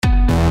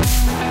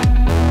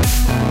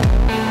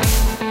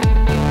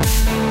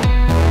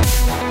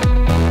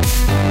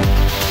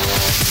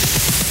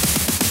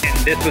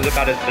this was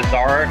about as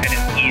bizarre and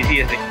as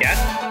easy as it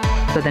gets.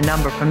 So the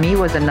number for me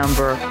was a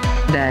number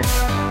that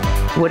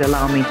would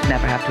allow me to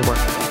never have to work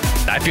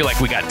again. I feel like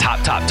we got top.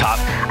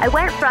 I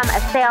went from a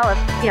sale of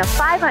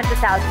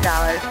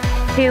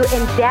 $500,000 to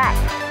in debt.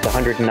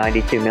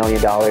 $192 million.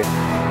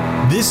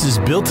 This is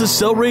Built to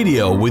Sell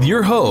Radio with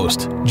your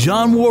host,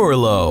 John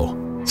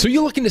Warrillow. So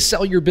you're looking to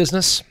sell your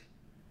business?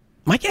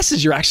 My guess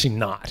is you're actually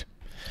not.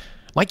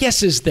 My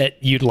guess is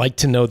that you'd like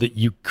to know that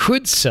you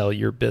could sell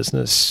your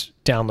business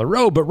down the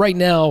road, but right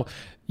now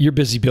you're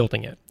busy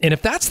building it. And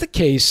if that's the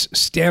case,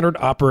 standard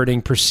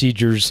operating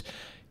procedures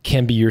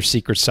can be your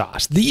secret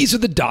sauce. These are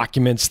the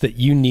documents that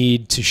you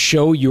need to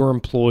show your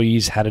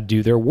employees how to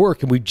do their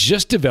work. And we've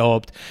just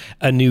developed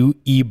a new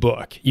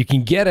ebook. You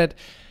can get it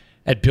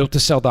at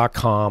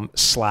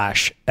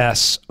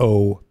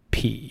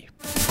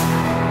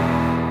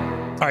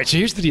builttosell.com/SOP. All right, so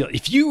here's the deal.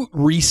 If you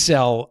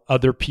resell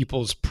other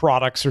people's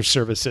products or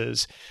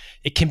services,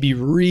 it can be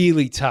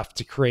really tough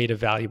to create a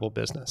valuable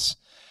business,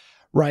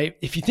 right?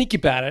 If you think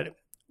about it,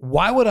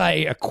 why would I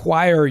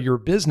acquire your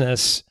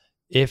business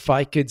if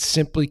I could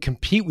simply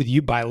compete with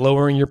you by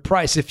lowering your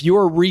price? If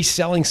you're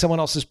reselling someone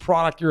else's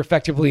product, you're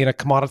effectively in a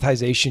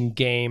commoditization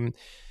game.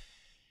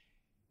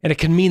 And it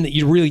can mean that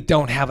you really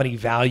don't have any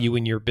value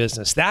in your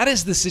business. That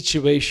is the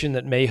situation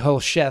that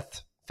Mehul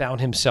Sheth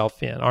found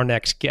himself in, our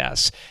next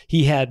guest.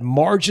 He had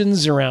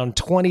margins around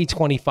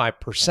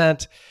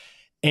 20-25%,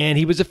 and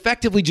he was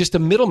effectively just a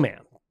middleman.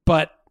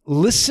 But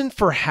listen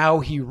for how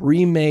he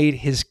remade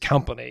his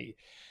company.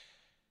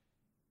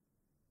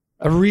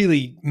 A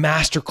really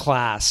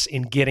masterclass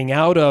in getting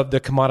out of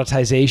the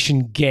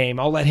commoditization game.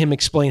 I'll let him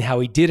explain how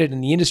he did it in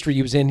the industry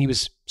he was in. He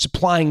was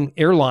supplying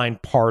airline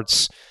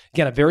parts.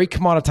 Again, a very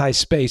commoditized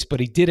space,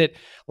 but he did it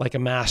like a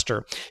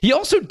master. He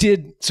also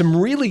did some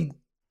really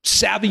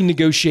savvy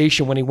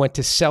negotiation when he went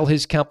to sell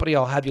his company.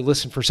 I'll have you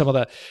listen for some of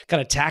the kind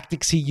of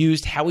tactics he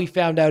used, how he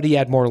found out he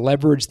had more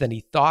leverage than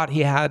he thought he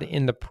had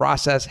in the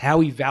process, how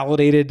he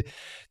validated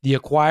the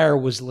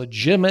acquirer was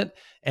legitimate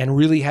and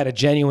really had a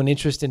genuine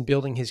interest in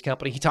building his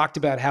company. He talked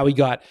about how he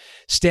got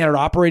standard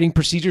operating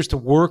procedures to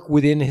work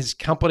within his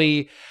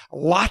company.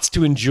 Lots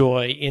to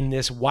enjoy in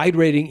this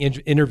wide-ranging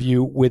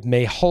interview with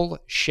Mehul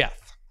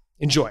Sheth.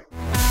 Enjoy.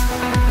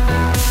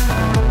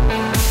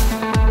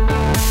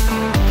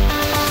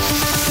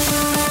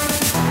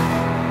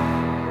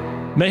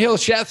 Mehul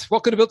Sheth,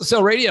 welcome to Built to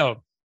Sell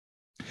Radio.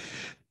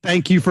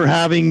 Thank you for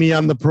having me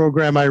on the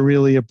program. I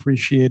really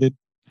appreciate it.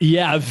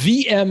 Yeah,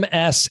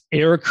 VMS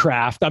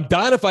Aircraft. I'm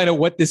dying to find out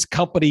what this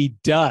company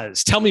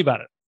does. Tell me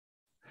about it.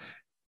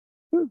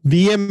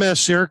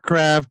 VMS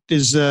Aircraft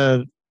is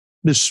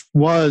this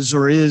was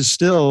or is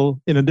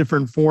still in a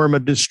different form a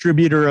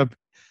distributor of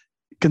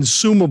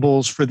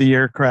consumables for the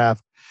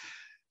aircraft.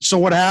 So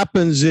what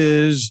happens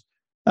is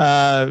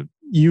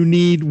you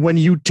need, when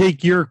you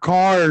take your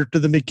car to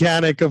the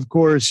mechanic, of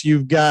course,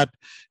 you've got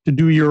to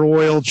do your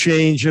oil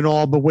change and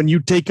all. But when you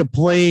take a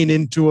plane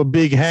into a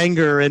big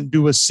hangar and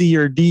do a C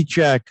or D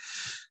check,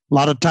 a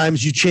lot of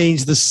times you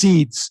change the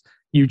seats,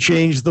 you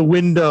change the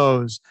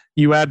windows,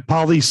 you add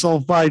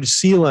polysulfide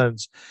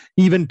sealants.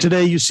 Even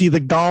today, you see the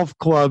golf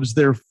clubs,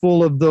 they're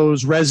full of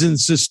those resin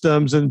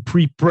systems and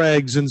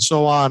pre-pregs and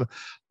so on.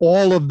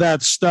 All of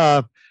that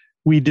stuff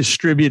we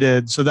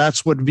distributed. So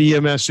that's what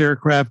VMS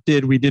Aircraft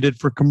did. We did it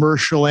for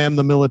commercial and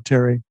the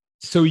military.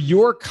 So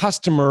your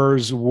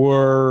customers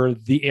were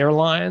the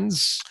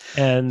airlines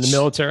and the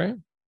military?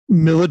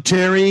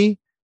 Military,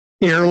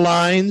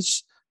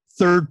 airlines,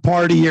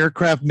 third-party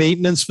aircraft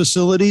maintenance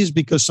facilities,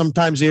 because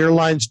sometimes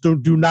airlines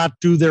do not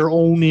do their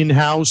own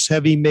in-house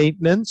heavy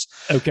maintenance.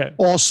 Okay.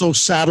 Also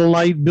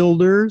satellite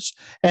builders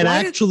and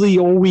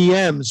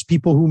OEMs,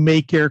 people who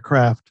make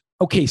aircraft.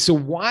 Okay, so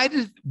why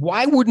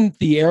wouldn't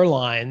the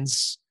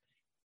airlines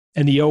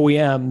and the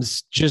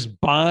OEMs just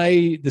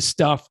buy the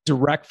stuff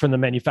direct from the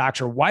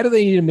manufacturer? Why do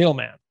they need a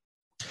middleman?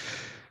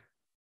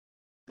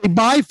 They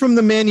buy from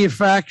the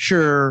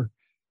manufacturer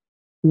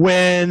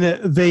when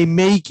they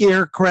make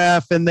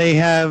aircraft and they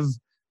have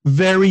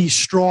very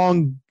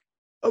strong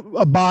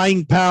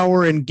buying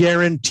power and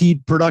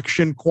guaranteed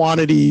production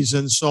quantities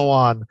and so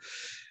on.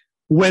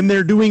 When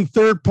they're doing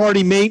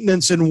third-party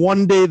maintenance, and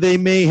one day they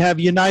may have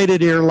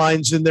United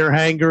Airlines in their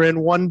hangar,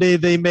 and one day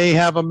they may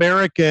have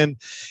American,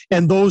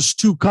 and those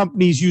two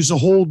companies use a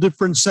whole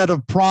different set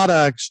of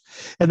products,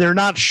 and they're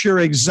not sure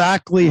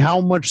exactly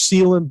how much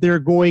sealant they're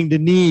going to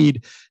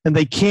need, and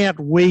they can't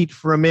wait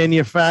for a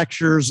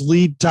manufacturer's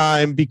lead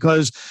time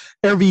because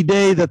every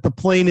day that the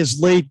plane is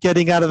late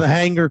getting out of the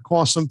hangar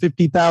costs them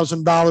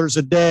 $50,000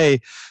 a day.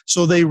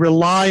 So they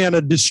rely on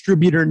a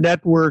distributor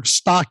network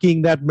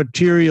stocking that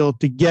material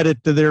to get it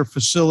to their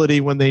facility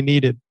when they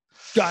need it.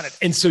 Got it.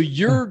 And so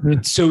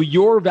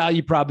your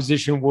value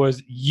proposition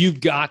was you've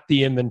got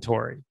the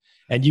inventory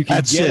and you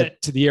can get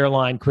it to the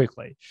airline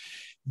quickly.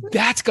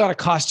 That's got to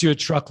cost you a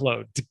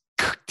truckload to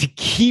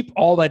keep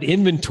all that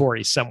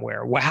inventory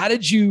somewhere. How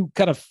did you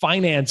kind of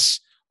finance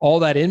all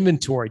that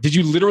inventory? Did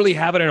you literally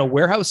have it in a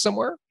warehouse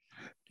somewhere?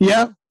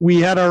 Yeah,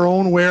 we had our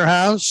own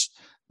warehouse.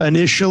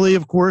 Initially,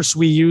 of course,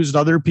 we used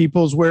other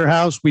people's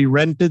warehouse. We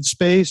rented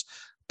space,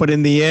 but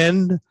in the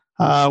end,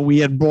 we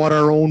had bought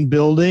our own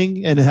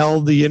building and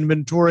held the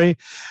inventory.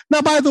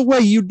 Now, by the way,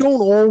 you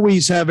don't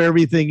always have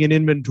everything in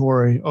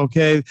inventory,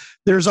 okay?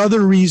 There's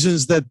other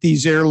reasons that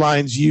these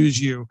airlines use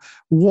you.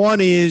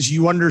 One is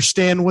you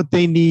understand what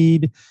they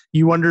need.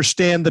 You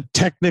understand the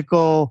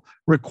technical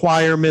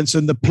requirements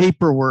and the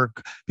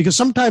paperwork, because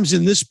sometimes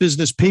in this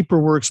business,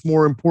 paperwork's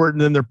more important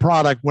than their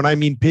product. When I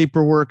mean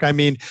paperwork, I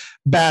mean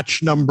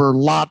batch number,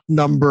 lot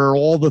number,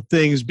 all the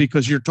things,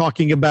 because you're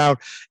talking about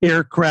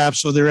aircraft,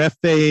 so they're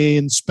FAA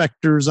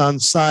inspectors on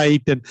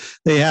site, and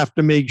they have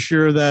to make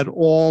sure that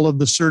all of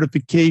the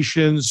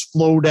certifications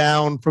flow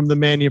down from the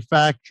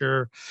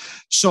manufacturer.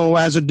 So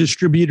as a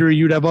distributor,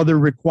 you'd have other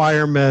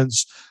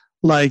requirements,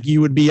 like you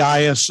would be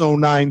ISO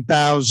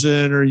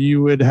 9000, or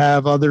you would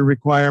have other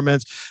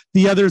requirements.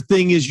 The other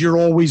thing is you're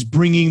always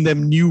bringing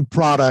them new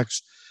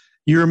products.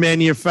 Your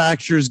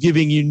manufacturer is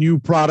giving you new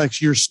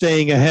products. You're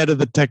staying ahead of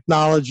the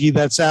technology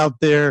that's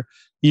out there.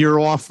 You're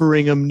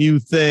offering them new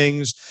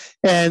things.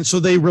 And so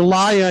they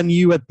rely on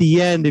you. At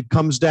the end, it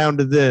comes down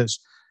to this.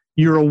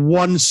 You're a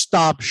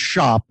one-stop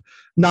shop,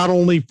 not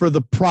only for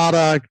the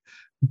product,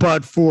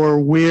 but for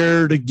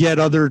where to get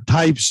other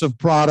types of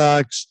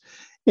products.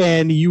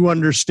 And you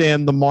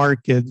understand the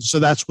market. So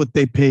that's what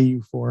they pay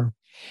you for.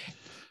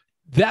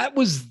 That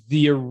was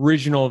the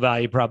original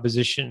value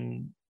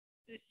proposition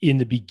in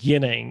the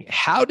beginning.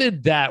 How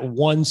did that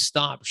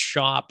one-stop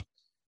shop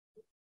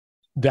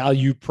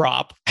value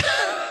prop,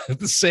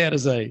 to say it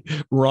as a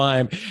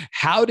rhyme,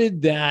 how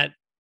did that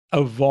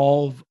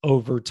evolve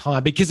over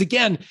time? Because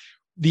again,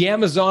 the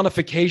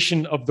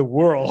Amazonification of the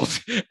world,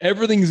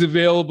 everything's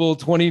available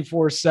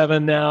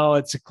 24/7 now.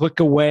 It's a click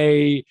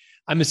away.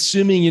 I'm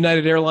assuming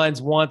United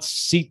Airlines wants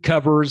seat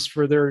covers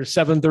for their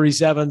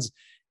 737s.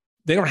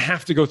 They don't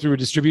have to go through a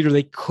distributor.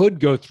 They could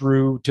go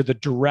through to the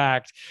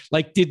direct.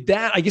 Like, did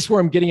that, I guess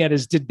where I'm getting at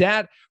is, did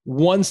that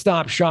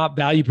one-stop shop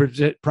value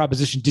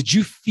proposition, did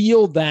you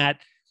feel that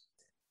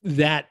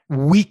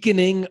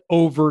weakening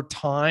over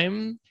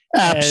time?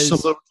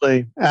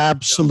 Absolutely.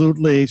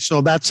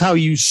 So that's how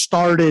you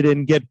started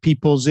and get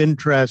people's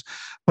interest,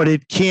 but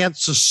it can't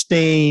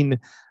sustain,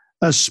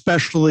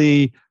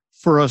 especially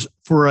for a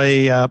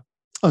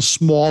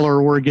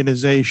smaller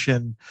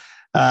organization,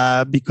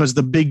 because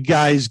the big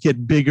guys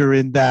get bigger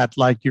in that,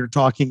 like you're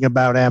talking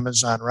about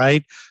Amazon,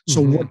 right?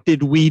 So what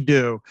did we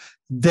do?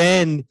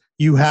 Then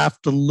you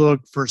have to look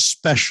for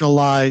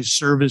specialized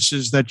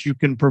services that you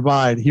can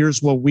provide.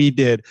 Here's what we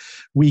did.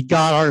 We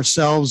got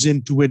ourselves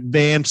into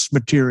advanced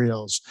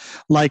materials,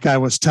 like I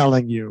was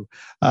telling you,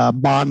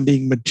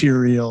 bonding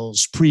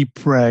materials,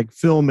 pre-preg,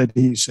 film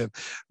adhesive.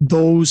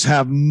 Those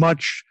have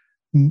much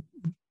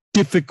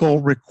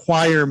difficult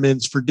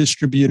requirements for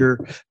distributor,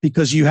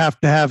 because you have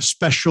to have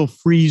special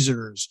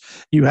freezers,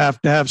 you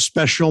have to have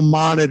special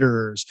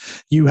monitors,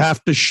 you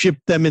have to ship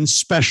them in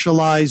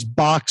specialized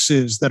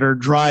boxes that are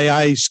dry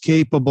ice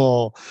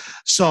capable.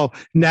 So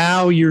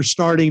now you're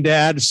starting to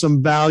add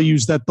some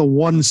values that the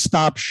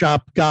one-stop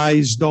shop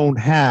guys don't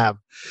have.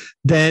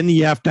 Then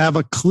you have to have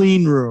a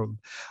clean room.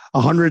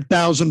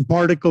 100,000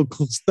 particle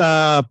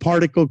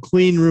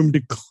clean room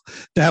to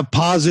have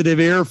positive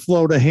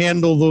airflow to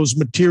handle those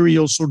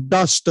materials so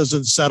dust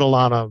doesn't settle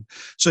on them.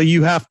 So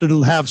you have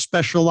to have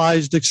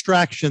specialized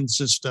extraction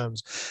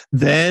systems.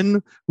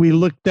 Then we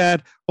looked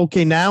at,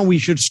 okay, now we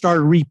should start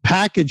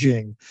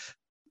repackaging.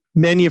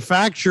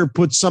 Manufacturer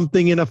puts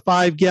something in a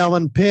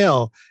 5-gallon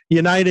pail.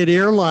 United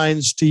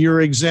Airlines, to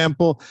your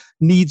example,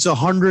 needs a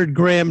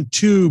 100-gram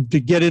tube to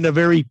get in a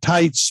very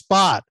tight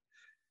spot.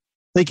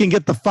 They can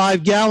get the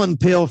 5-gallon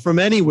pail from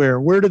anywhere.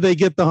 Where do they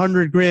get the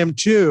 100-gram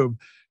tube?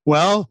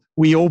 Well,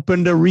 we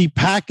opened a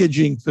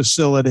repackaging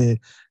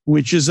facility,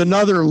 which is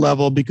another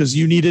level, because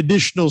you need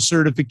additional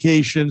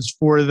certifications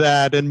for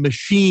that and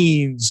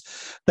machines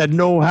that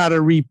know how to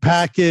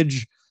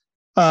repackage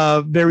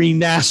very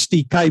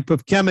nasty type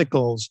of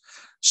chemicals.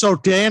 So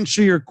to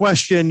answer your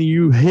question,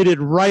 you hit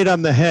it right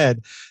on the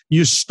head.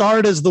 You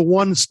start as the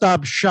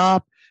one-stop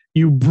shop.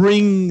 You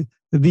bring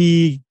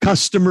the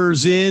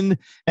customers in,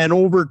 and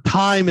over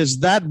time, as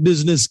that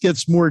business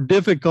gets more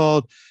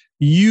difficult,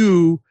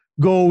 you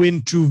go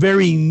into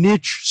very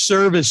niche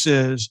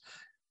services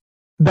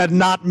that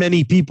not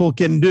many people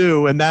can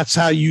do, and that's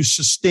how you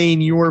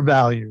sustain your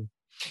value.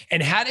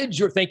 And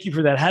thank you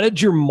for that. How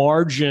did your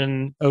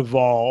margin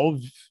evolve,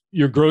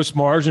 your gross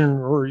margin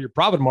or your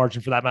profit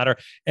margin for that matter,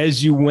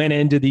 as you went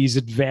into these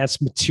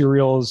advanced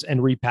materials and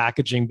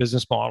repackaging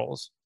business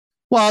models?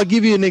 Well, I'll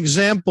give you an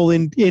example.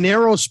 In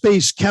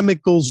aerospace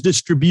chemicals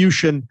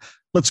distribution,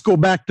 let's go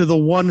back to the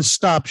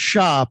one-stop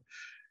shop.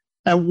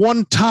 At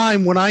one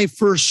time, when I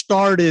first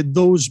started,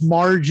 those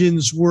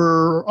margins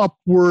were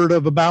upward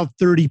of about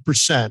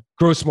 30%.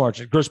 Gross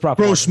margin, gross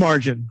profit. Gross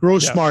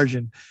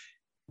margin.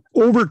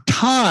 Over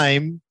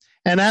time,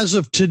 and as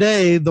of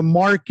today, the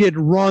market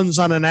runs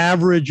on an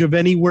average of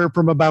anywhere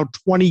from about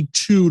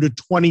 22 to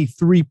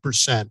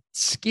 23%.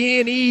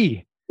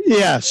 Skinny.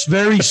 Yes,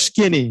 very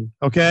skinny.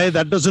 Okay.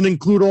 That doesn't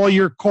include all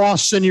your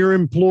costs and your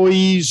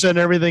employees and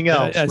everything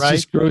else, That's right?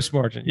 just gross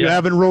margin. You Yeah.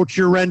 haven't wrote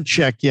your rent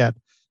check yet.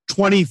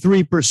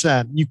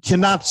 23%. You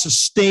cannot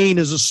sustain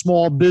as a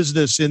small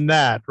business in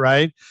that,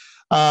 right?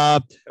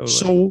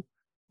 So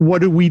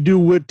what do we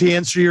do to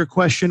answer your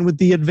question with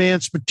the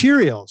advanced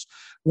materials?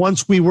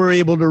 Once we were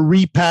able to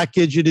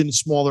repackage it in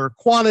smaller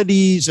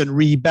quantities and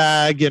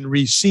rebag and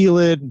reseal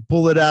it and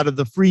pull it out of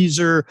the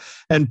freezer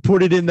and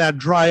put it in that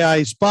dry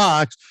ice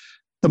box,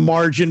 the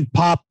margin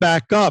popped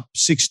back up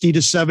 60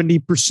 to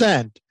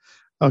 70%.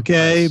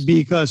 Okay, nice.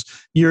 Because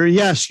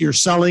you're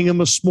selling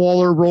them a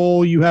smaller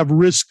roll. You have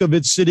risk of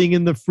it sitting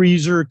in the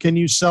freezer. Can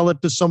you sell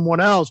it to someone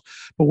else?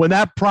 But when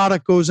that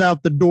product goes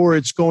out the door,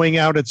 it's going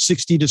out at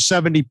 60 to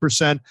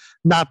 70%,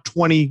 not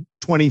 20,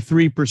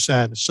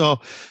 23%.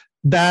 So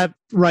that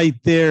right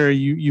there,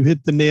 you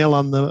hit the nail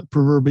on the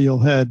proverbial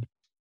head.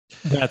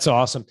 That's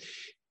awesome.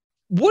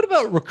 What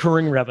about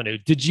recurring revenue?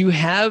 Did you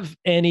have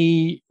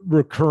any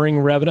recurring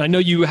revenue? I know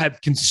you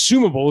had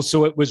consumables,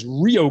 so it was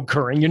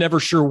reoccurring. You're never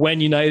sure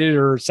when United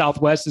or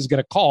Southwest is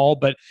going to call,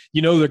 but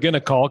you know they're going to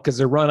call because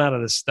they run out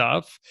of the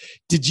stuff.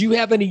 Did you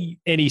have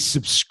any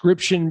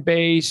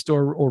subscription-based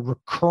or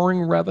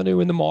recurring revenue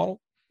in the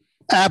model?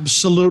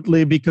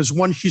 Absolutely, because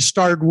once you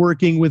start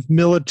working with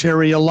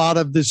military, a lot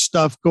of this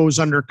stuff goes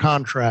under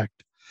contract.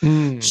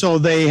 So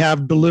they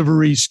have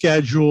delivery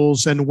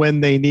schedules and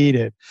when they need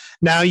it.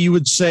 Now you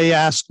would say,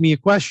 ask me a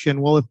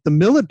question. Well, if the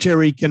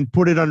military can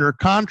put it under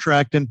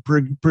contract and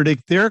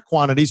predict their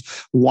quantities,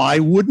 why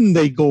wouldn't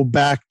they go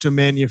back to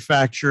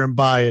manufacture and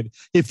buy it?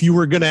 If you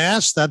were going to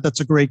ask that, that's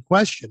a great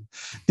question.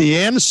 The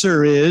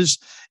answer is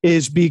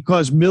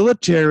because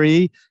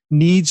military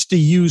needs to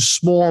use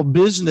small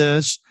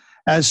business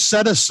as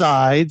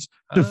set-asides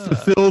to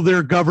fulfill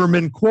their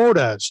government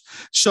quotas.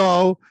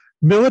 So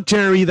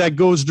military that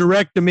goes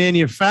direct to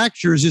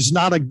manufacturers is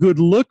not a good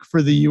look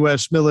for the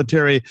U.S.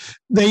 military.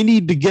 They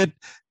need to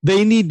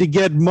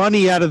get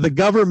money out of the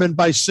government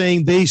by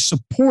saying they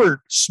support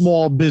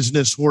small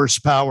business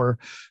horsepower.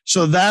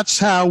 So that's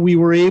how we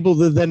were able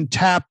to then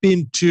tap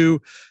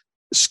into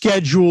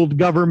scheduled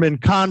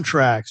government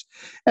contracts.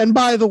 And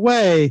by the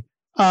way,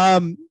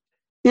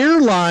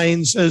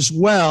 airlines as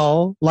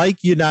well,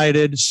 like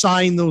United,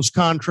 sign those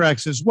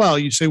contracts as well.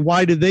 You say,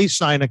 why do they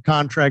sign a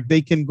contract?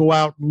 They can go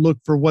out and look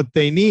for what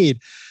they need.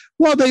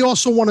 Well, they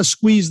also want to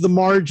squeeze the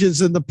margins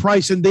and the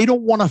price, and they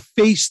don't want to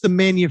face the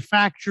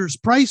manufacturer's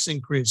price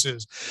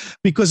increases.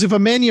 Because if a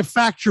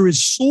manufacturer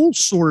is sole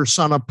source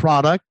on a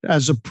product,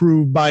 as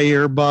approved by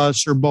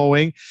Airbus or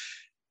Boeing,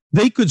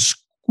 they could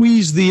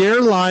squeeze the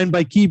airline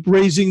by keep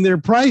raising their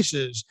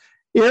prices.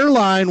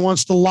 Airline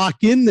wants to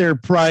lock in their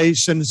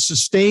price and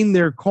sustain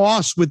their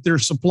costs with their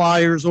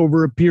suppliers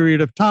over a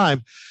period of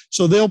time.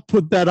 So they'll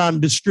put that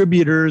on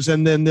distributors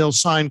and then they'll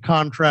sign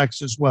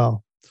contracts as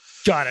well.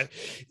 Got it.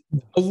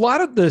 A lot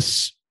of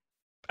this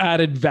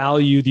added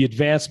value, the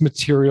advanced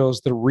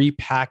materials, the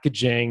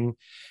repackaging,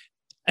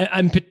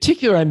 in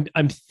particular,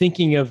 I'm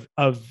thinking of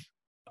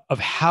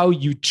how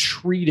you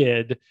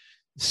treated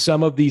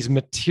some of these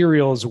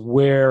materials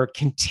where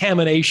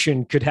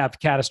contamination could have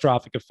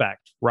catastrophic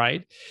effect,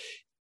 right?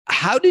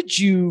 How did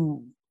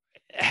you,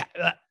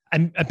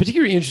 I'm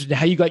particularly interested in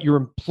how you got your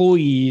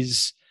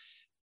employees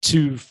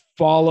to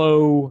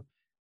follow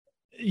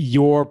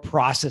your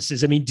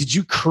processes. I mean, did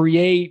you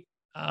create,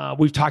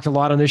 we've talked a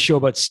lot on this show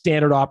about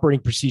standard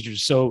operating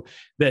procedures so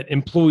that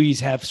employees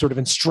have sort of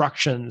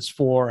instructions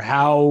for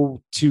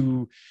how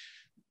to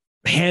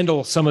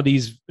handle some of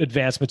these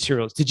advanced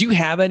materials. Did you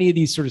have any of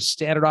these sort of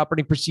standard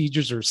operating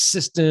procedures or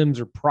systems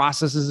or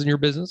processes in your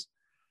business?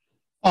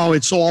 Oh,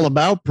 it's all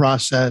about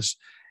process.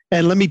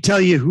 And let me tell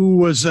you who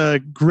was a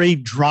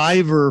great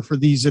driver for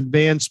these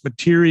advanced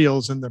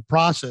materials in the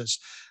process.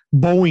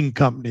 Boeing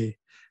Company.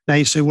 Now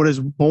you say, what is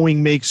Boeing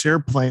makes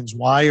airplanes?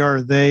 Why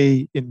are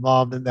they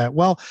involved in that?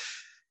 Well,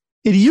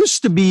 it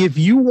used to be if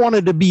you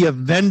wanted to be a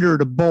vendor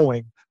to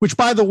Boeing, which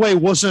by the way,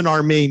 wasn't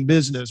our main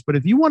business, but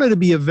if you wanted to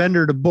be a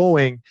vendor to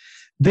Boeing,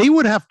 they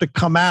would have to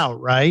come out,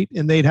 right?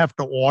 And they'd have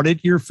to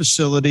audit your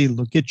facility,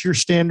 look at your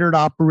standard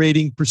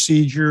operating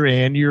procedure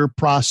and your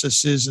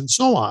processes and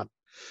so on.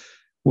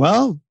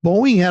 Well,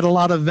 Boeing had a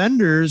lot of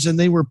vendors and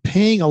they were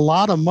paying a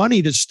lot of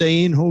money to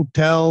stay in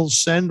hotels,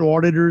 send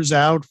auditors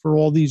out for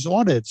all these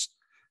audits,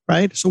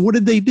 right? So what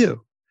did they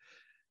do?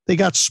 They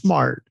got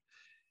smart.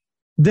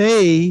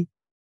 They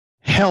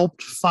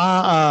helped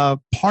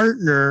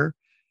partner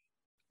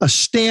a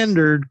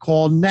standard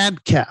called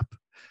NADCAP.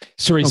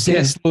 Sorry, say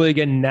it slowly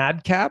again,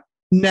 NADCAP?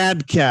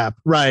 NADCAP,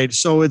 right.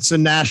 So it's a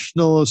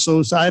national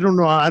association.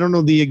 I don't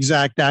know the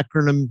exact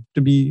acronym,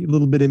 to be a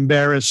little bit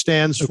embarrassed,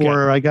 stands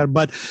for,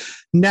 but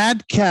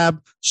NADCAP.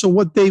 So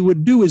what they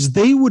would do is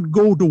they would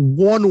go to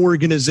one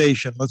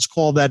organization, let's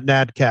call that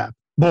NADCAP,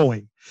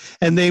 Boeing,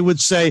 and they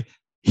would say,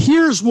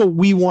 here's what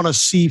we want to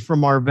see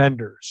from our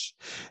vendors.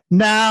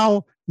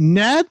 Now,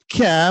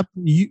 NADCAP,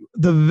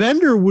 the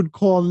vendor would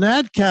call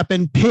NADCAP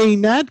and pay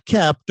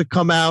NADCAP to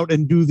come out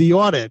and do the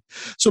audit.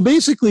 So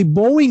basically,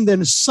 Boeing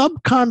then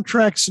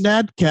subcontracts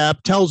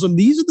NADCAP, tells them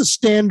these are the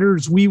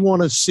standards we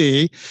want to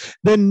see.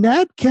 Then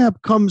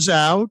NADCAP comes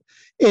out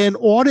and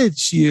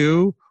audits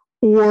you,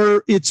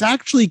 or it's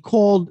actually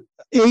called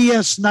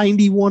AS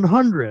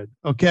 9100.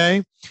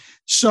 Okay.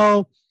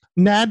 So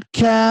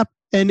NADCAP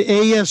and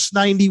AS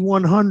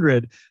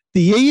 9100.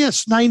 The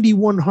AS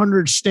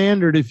 9100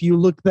 standard, if you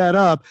look that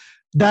up,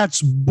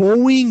 that's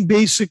Boeing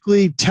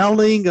basically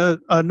telling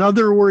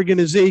another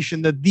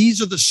organization that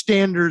these are the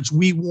standards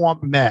we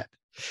want met.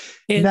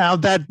 And now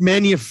that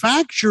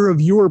manufacturer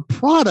of your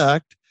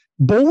product,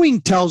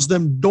 Boeing tells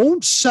them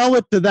don't sell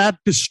it to that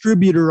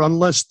distributor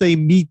unless they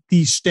meet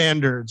these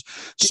standards.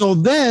 So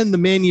then the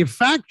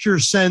manufacturer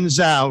sends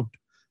out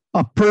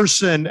a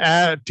person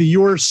to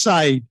your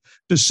site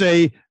to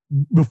say,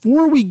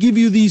 before we give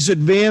you these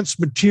advanced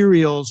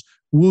materials,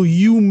 will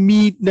you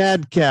meet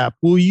NADCAP?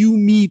 Will you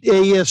meet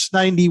AS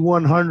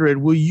 9100?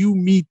 Will you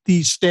meet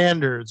these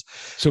standards?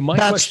 So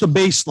that's the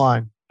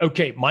baseline.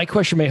 Okay, my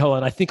question, Mehul,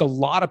 and I think a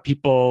lot of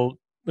people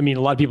listening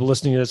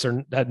to this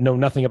know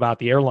nothing about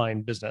the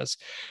airline business,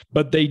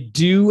 but they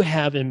do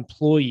have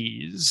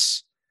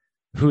employees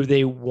who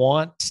they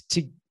want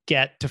to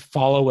get to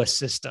follow a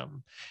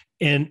system.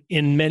 And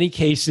in many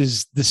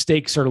cases, the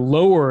stakes are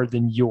lower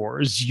than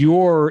yours.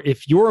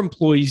 If your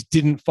employees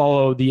didn't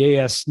follow the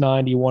AS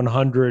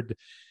 9100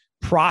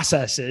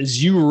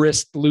 processes, you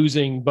risked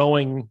losing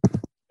Boeing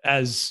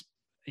as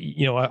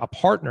a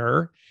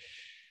partner.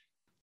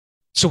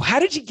 So how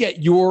did you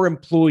get your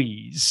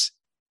employees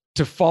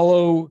to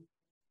follow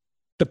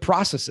the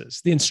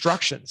processes, the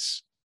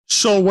instructions?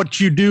 So what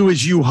you do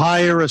is you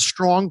hire a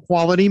strong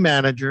quality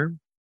manager.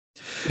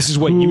 This is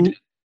what you did.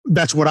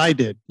 That's what I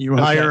did. You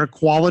hire a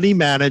quality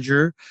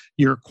manager.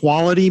 Your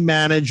quality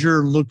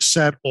manager looks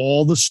at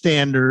all the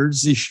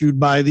standards issued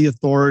by the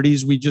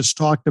authorities we just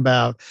talked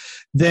about.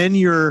 Then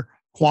your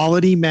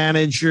quality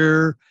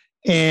manager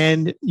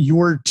and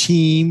your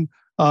team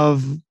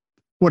of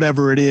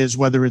whatever it is,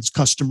 whether it's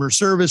customer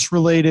service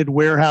related,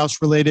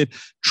 warehouse related,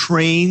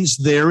 trains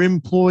their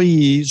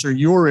employees or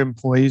your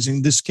employees,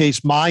 in this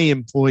case, my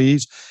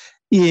employees,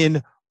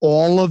 in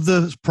all of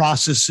the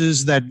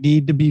processes that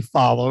need to be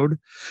followed.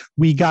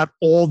 We got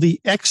all the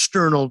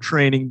external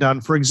training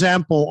done. For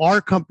example,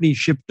 our company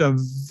shipped a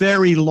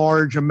very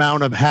large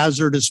amount of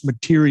hazardous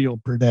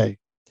material per day.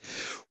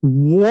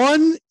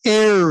 One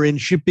error in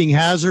shipping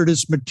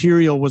hazardous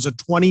material was a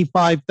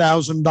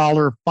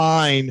 $25,000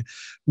 fine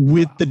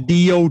with the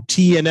DOT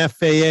and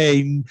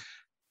FAA.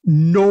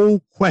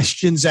 No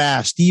questions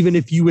asked, even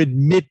if you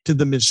admit to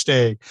the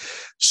mistake.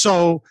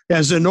 So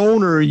as an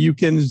owner, you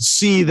can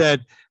see that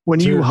when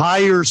you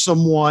hire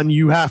someone,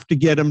 you have to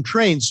get them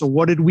trained. So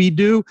what did we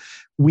do?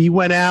 We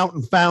went out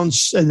and found,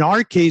 in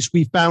our case,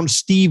 we found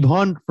Steve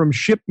Hunt from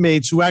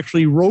Shipmates, who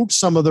actually wrote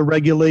some of the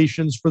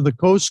regulations for the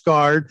Coast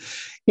Guard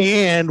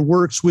and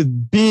works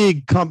with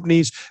big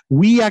companies.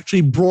 We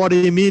actually brought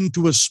him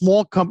into a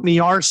small company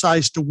our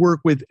size to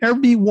work with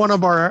every one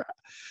of our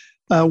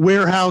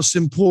warehouse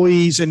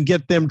employees and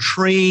get them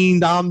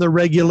trained on the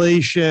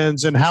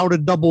regulations and how to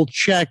double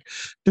check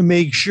to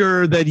make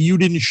sure that you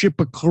didn't ship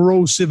a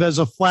corrosive as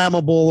a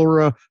flammable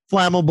or a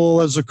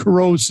flammable as a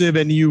corrosive,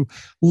 and you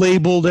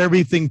labeled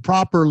everything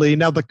properly.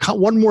 Now,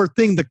 one more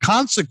thing, the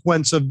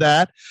consequence of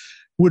that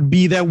would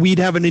be that we'd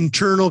have an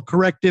internal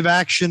corrective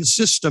action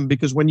system,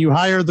 because when you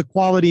hire the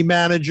quality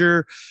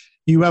manager,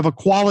 you have a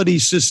quality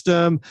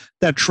system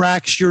that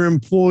tracks your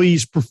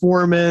employees'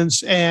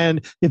 performance.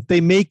 And if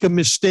they make a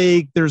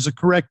mistake, there's a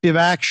corrective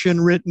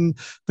action written.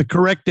 The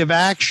corrective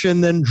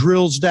action then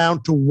drills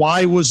down to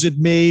why was it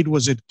made?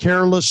 Was it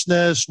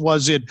carelessness?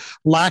 Was it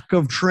lack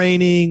of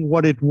training?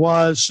 What it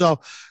was? So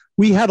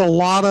we had a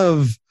lot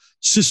of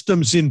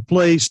systems in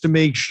place to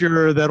make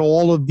sure that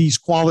all of these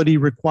quality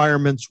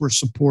requirements were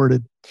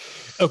supported.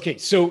 Okay,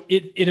 so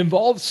it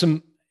involves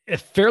some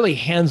fairly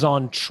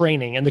hands-on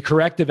training, and the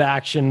corrective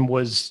action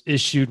was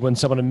issued when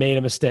someone had made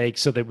a mistake,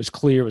 so that it was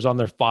clear, it was on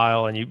their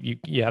file, and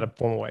you had to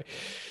form away.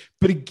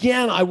 But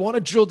again, I want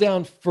to drill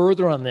down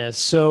further on this.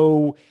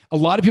 So a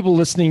lot of people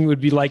listening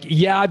would be like,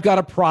 yeah, I've got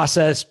a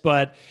process,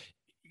 but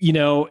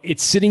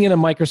it's sitting in a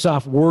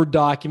Microsoft Word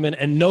document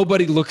and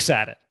nobody looks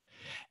at it.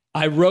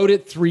 I wrote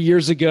it 3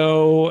 years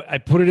ago. I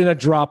put it in a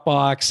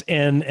Dropbox,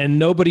 and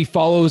nobody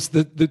follows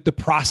the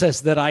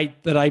process that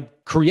I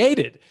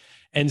created.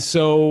 And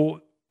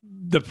so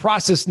the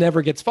process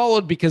never gets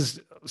followed because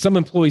some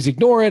employees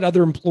ignore it.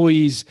 Other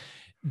employees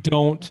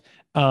don't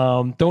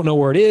know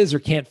where it is or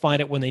can't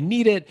find it when they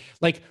need it.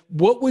 Like,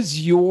 what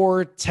was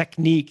your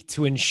technique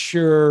to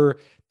ensure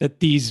that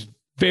these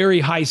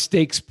very high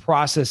stakes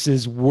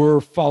processes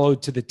were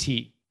followed to the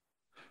T?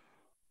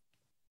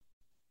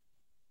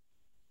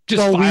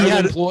 Just fire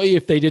an employee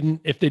if they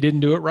didn't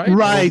do it right.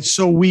 Right.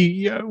 So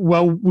we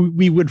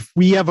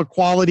have a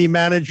quality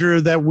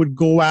manager that would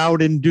go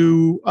out and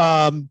do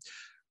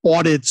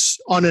audits,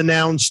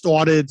 unannounced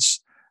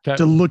audits,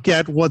 to look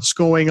at what's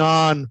going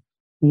on,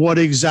 what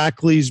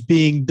exactly is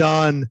being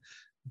done,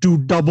 do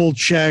double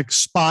checks,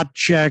 spot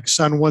checks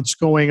on what's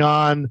going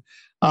on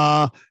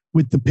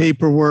with the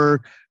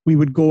paperwork. We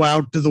would go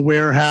out to the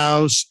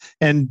warehouse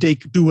and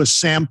do a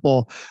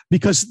sample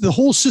because the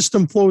whole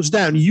system flows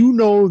down. You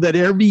know that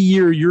every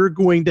year you're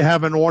going to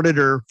have an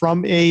auditor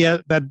from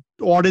that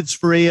audits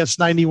for AS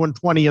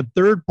 9120, a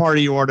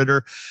third-party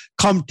auditor,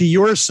 come to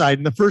your site.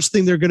 And the first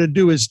thing they're going to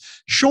do is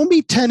show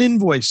me 10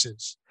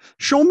 invoices.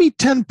 Show me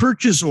 10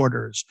 purchase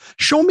orders.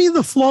 Show me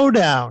the flow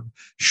down.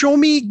 Show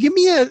me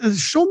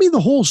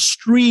the whole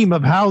stream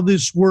of how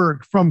this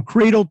worked from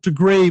cradle to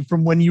grave,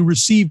 from when you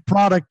receive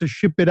product to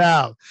ship it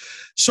out.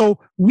 So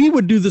we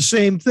would do the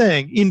same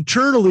thing.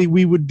 Internally,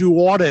 we would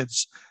do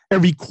audits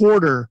every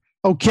quarter.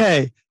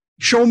 Okay,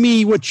 show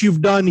me what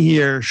you've done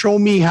here. Show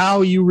me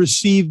how you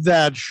received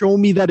that. Show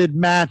me that it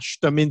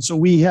matched. I mean, so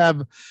we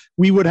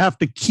would have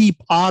to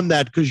keep on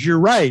that because you're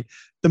right.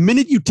 The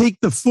minute you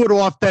take the foot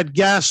off that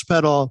gas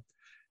pedal,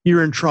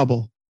 you're in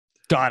trouble.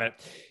 Got it.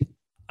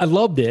 I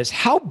love this.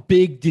 How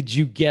big did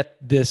you get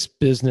this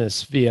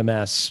business,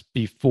 VMS,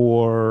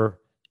 before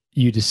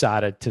you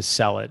decided to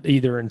sell it,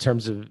 either in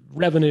terms of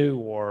revenue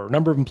or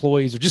number of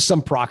employees or just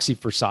some proxy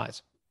for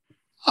size?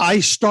 I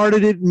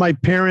started it in my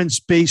parents'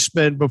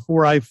 basement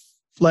before I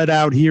fled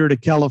out here to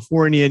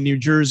California and New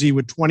Jersey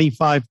with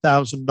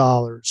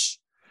 $25,000.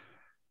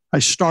 I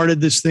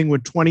started this thing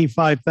with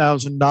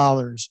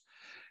 $25,000.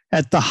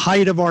 At the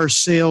height of our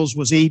sales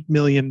was $8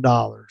 million.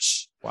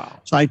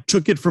 Wow. So I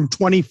took it from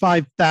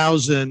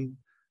 25,000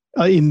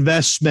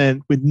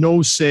 investment with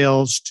no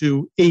sales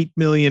to $8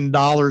 million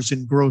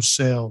in gross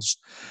sales.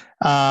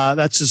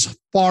 That's as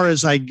far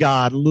as I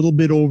got, a little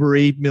bit over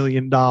 $8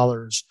 million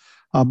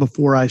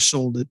before I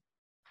sold it.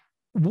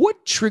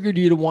 What triggered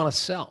you to want to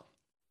sell?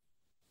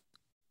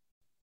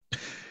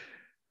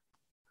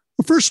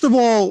 First of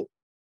all,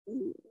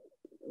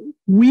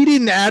 we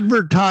didn't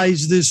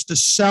advertise this to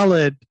sell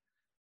it.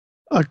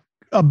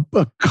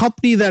 A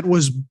company that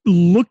was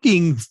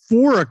looking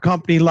for a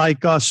company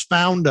like us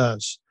found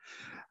us.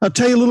 I'll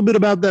tell you a little bit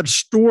about that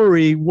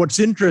story. What's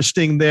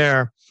interesting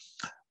there,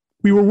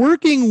 we were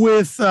working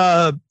with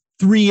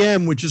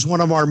 3M, which is one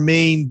of our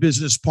main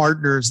business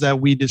partners that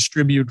we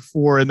distribute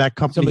for, and that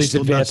company. Some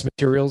of these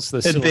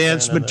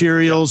advanced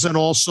materials, and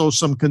also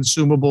some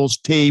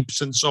consumables,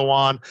 tapes, and so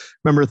on.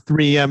 Remember,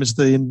 3M is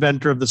the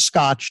inventor of the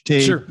Scotch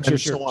tape, so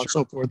on and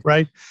so forth,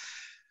 right?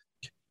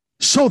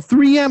 So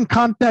 3M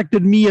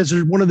contacted me as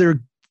one of their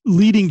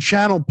leading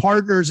channel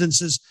partners and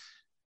says,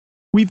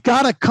 we've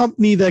got a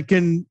company that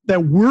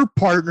we're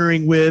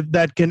partnering with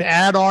that can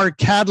add our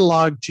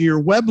catalog to your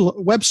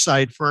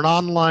website for an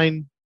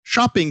online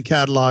shopping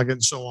catalog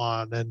and so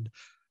on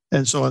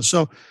and so on.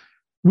 So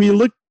we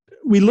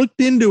looked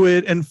into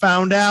it and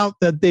found out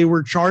that they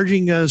were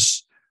charging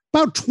us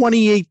about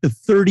 $28,000 to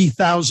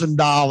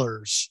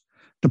 $30,000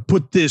 to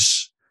put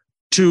this,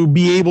 to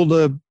be able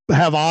to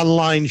have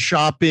online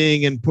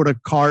shopping and put a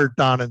cart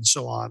on and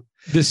so on.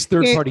 This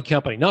third-party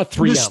company, not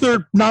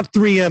 3M. Not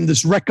 3M,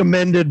 this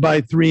recommended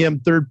by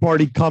 3M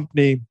third-party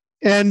company.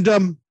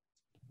 And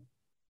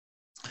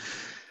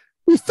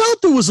we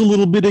felt it was a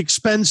little bit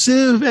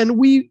expensive. And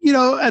we,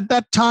 at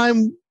that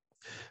time,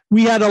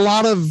 we had a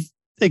lot of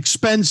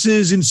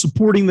expenses in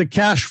supporting the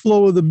cash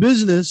flow of the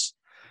business.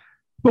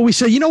 But we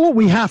said, you know what,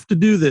 we have to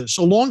do this.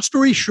 So long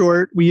story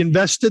short, we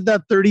invested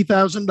that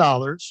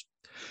 $30,000.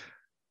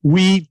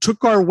 We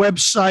took our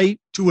website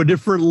to a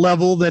different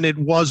level than it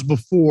was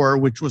before,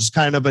 which was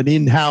kind of an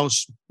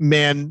in-house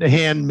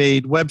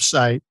handmade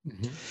website.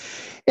 Mm-hmm.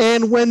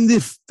 And when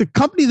the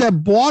company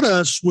that bought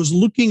us was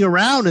looking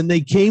around and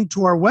they came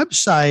to our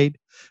website,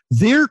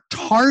 their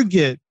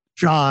target,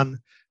 John,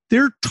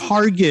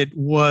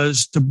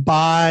 was to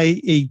buy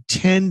a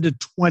 $10 to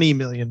 $20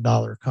 million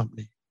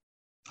company.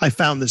 I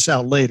found this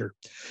out later.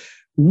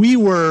 We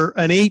were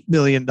an $8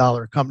 million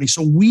company,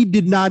 so we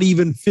did not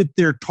even fit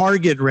their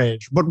target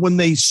range. But when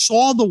they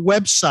saw the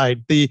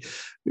website, the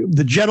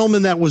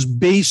gentleman that was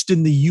based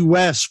in the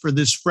U.S. for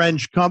this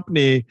French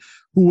company,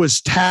 who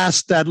was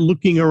tasked at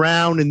looking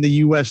around in the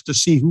U.S. to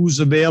see who's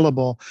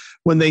available,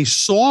 when they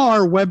saw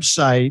our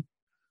website,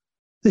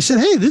 they said,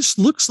 hey, this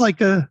looks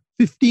like a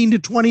 $15 to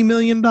 $20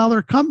 million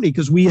company,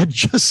 because we had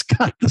just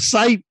got the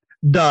site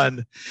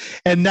done.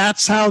 And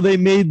that's how they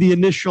made the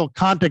initial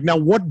contact. Now,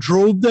 what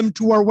drove them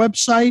to our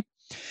website?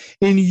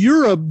 In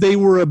Europe, they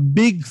were a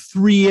big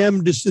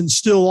 3M, and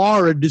still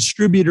are a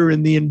distributor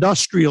in the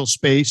industrial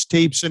space,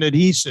 tapes and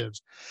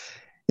adhesives.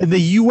 In the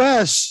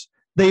US,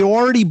 they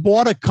already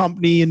bought a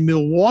company in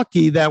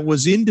Milwaukee that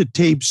was into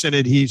tapes and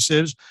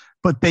adhesives,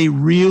 but they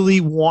really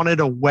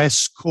wanted a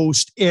West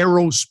Coast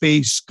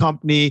aerospace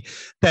company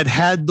that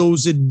had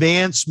those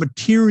advanced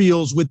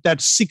materials with that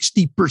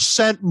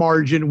 60%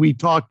 margin we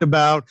talked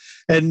about,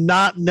 and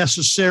not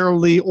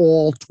necessarily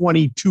all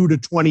 22 to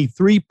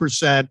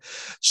 23%.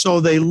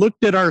 So they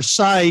looked at our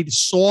site,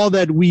 saw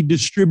that we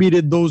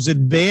distributed those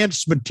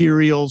advanced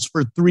materials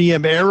for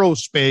 3M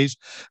Aerospace,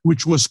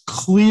 which was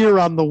clear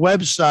on the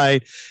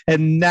website,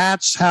 and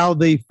that's how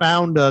they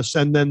found us.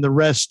 And then the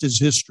rest is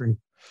history.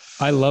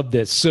 I love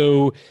this.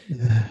 So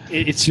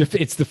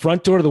it's the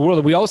front door to the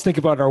world. We always think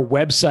about our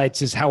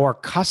websites as how our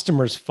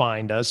customers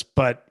find us,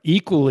 but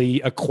equally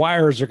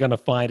acquirers are going to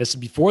find us.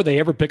 And before they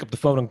ever pick up the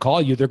phone and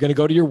call you, they're going to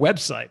go to your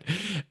website.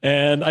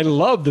 And I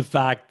love the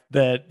fact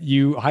that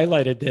you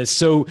highlighted this.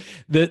 So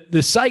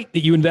the site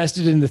that you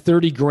invested in, the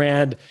 30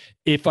 grand,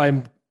 if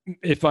I'm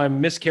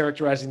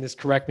mischaracterizing this,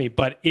 correct me,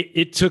 but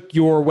it took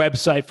your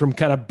website from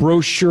kind of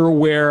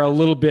brochureware, a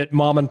little bit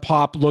mom and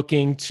pop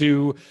looking,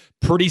 to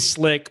pretty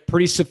slick,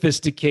 pretty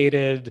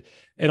sophisticated,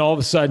 and all of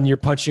a sudden you're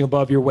punching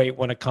above your weight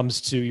when it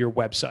comes to your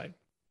website.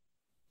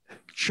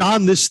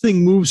 John, this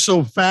thing moves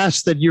so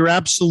fast that you're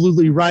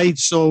absolutely right.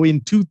 So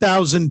in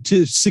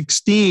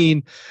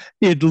 2016,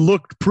 it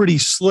looked pretty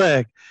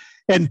slick.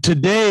 And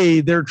today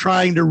they're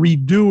trying to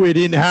redo it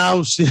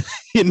in-house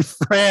in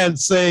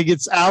France, saying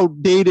it's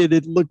outdated.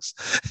 It looks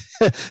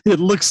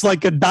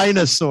like a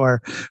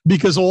dinosaur,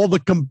 because all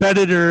the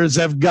competitors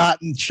have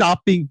gotten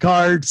shopping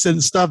carts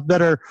and stuff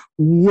that are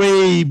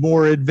way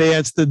more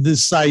advanced than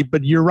this site.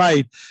 But you're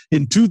right.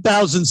 In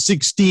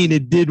 2016,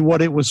 it did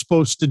what it was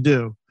supposed to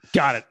do.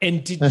 Got it.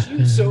 And did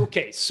you,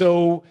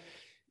 so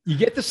you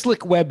get the slick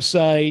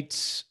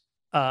website,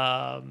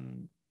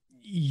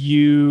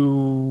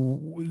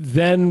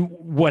 then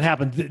what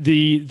happened?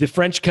 The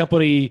French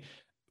company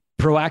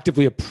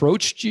proactively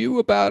approached you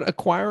about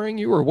acquiring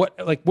you, or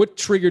what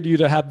triggered you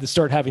to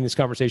start having this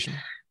conversation?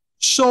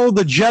 So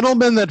the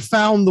gentleman that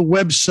found the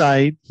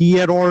website, he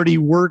had already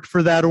worked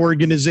for that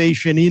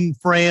organization in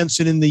France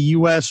and in the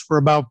US for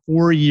about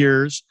 4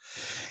 years.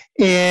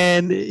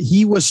 And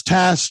he was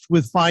tasked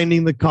with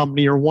finding the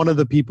company, or one of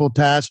the people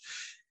tasked.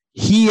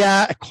 He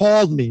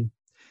called me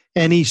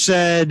and he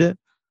said,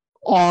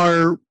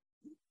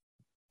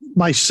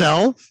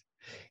 myself,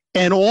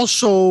 and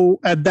also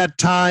at that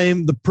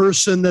time, the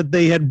person that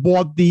they had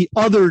bought the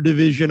other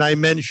division I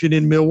mentioned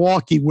in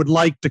Milwaukee would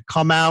like to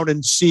come out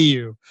and see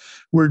you.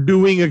 We're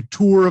doing a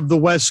tour of the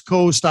West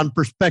Coast on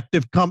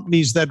prospective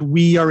companies that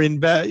we are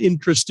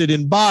interested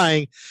in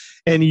buying,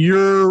 and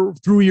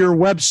through your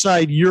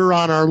website, you're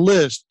on our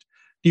list.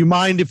 Do you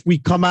mind if we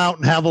come out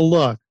and have a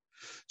look?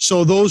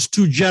 So those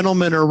two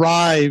gentlemen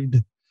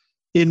arrived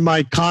in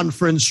my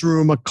conference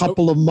room a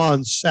couple of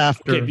months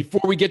after. Okay,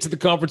 before we get to the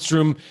conference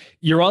room,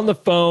 you're on the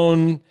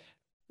phone.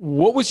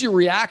 What was your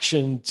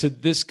reaction to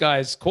this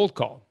guy's cold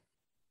call?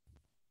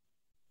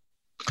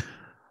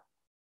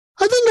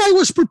 I think I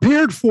was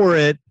prepared for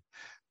it,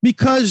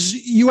 because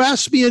you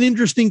asked me an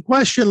interesting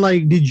question,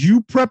 like, did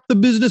you prep the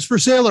business for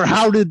sale, or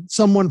how did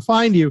someone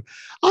find you?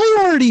 I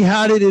already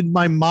had it in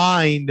my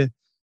mind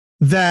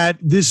that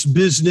this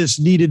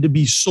business needed to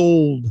be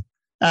sold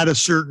at a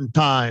certain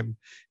time.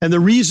 And the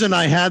reason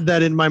I had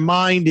that in my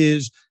mind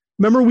is,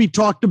 remember we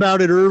talked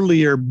about it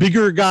earlier,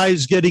 bigger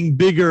guys getting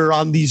bigger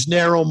on these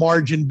narrow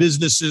margin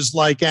businesses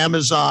like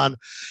Amazon,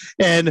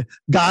 and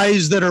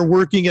guys that are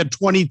working at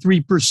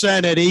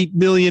 23% at 8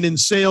 million in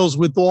sales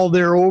with all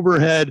their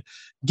overhead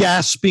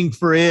gasping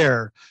for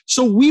air.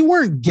 So we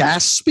weren't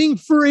gasping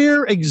for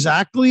air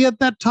exactly at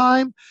that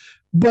time.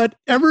 But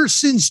ever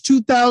since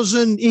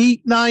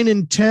 2008, 9,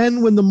 and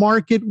 10, when the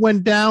market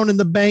went down and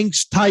the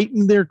banks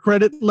tightened their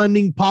credit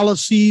lending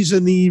policies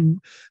and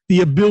the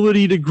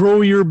ability to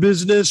grow your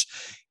business,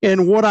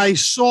 and what I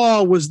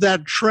saw was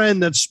that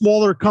trend that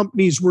smaller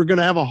companies were going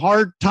to have a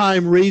hard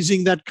time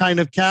raising that kind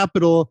of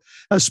capital,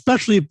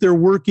 especially if they're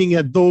working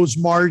at those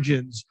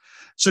margins.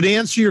 So to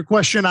answer your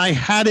question, I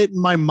had it in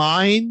my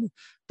mind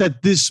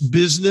that this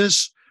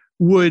business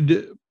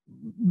would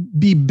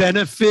be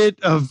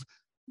benefit of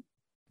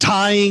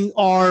tying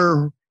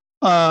our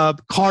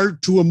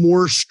cart to a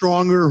more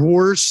stronger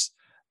horse.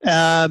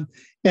 And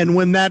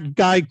when that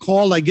guy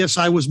called, I guess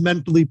I was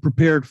mentally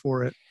prepared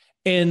for it.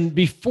 And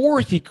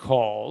before he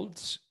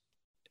called,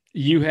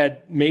 you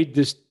had made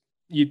this,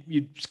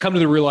 you'd come to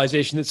the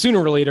realization that sooner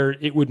or later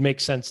it would make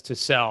sense to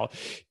sell.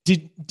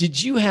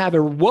 Did you have,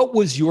 or what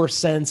was your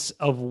sense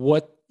of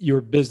what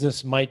your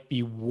business might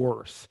be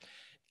worth?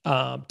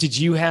 Did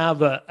you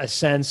have a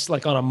sense,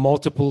 like on a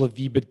multiple of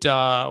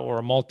EBITDA or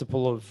a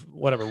multiple of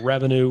whatever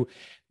revenue,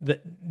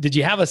 did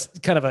you have a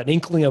kind of an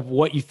inkling of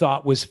what you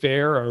thought was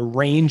fair, or a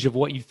range of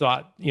what you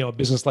thought, a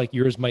business like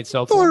yours might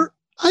sell for?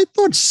 I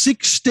thought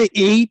 6 to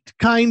 8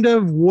 kind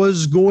of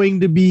was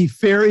going to be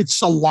fair.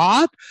 It's a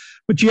lot,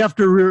 but you have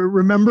to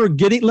remember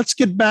let's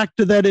get back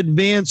to that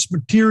advanced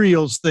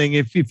materials thing.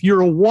 If you're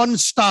a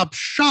one-stop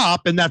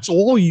shop and that's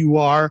all you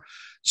are,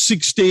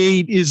 6 to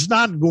 8 is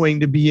not going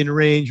to be in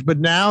range. But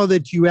now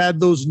that you add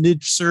those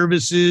niche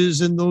services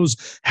and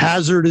those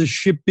hazardous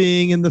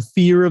shipping and the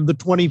fear of the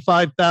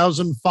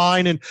 25,000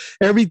 fine and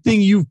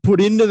everything you've put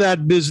into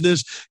that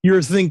business,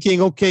 you're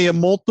thinking, okay, a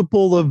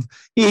multiple of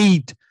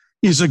 8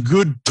 is a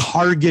good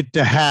target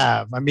to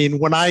have. I mean,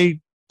 when I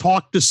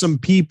talked to some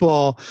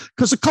people,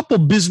 because a couple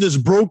business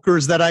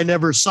brokers that I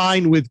never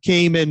signed with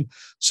came and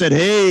said,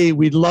 hey,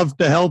 we'd love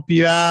to help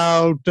you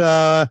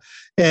out.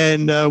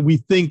 And we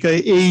think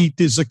a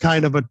 8 is a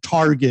kind of a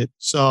target.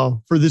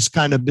 So for this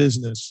kind of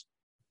business.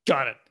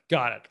 Got it.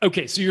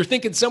 Okay. So you're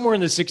thinking somewhere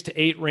in the 6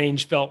 to 8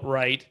 range felt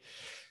right.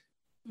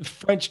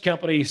 French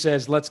company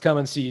says, let's come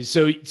and see you.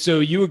 So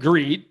you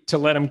agreed to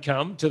let him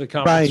come to the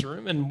conference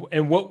room,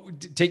 and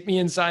what, take me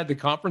inside the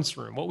conference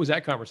room. What was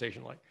that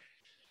conversation like?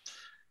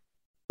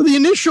 The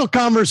initial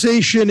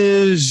conversation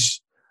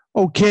is,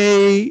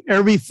 okay,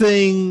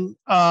 everything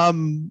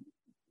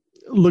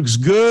looks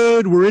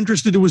good. We're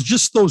interested. It was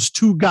just those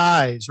two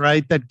guys,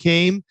 right, that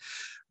came.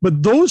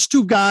 But those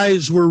two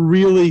guys were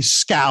really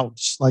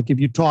scouts. Like if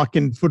you talk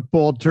in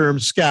football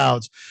terms,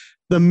 scouts.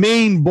 The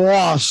main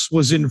boss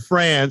was in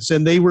France,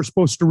 and they were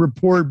supposed to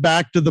report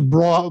back to the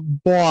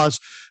boss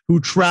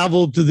who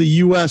traveled to the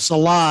U.S. a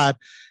lot.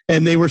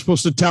 And they were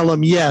supposed to tell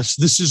him, yes,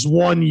 this is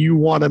one you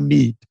want to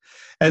meet.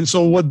 And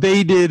so what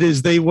they did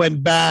is they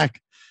went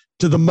back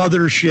to the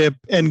mothership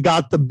and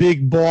got the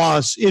big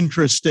boss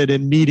interested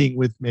in meeting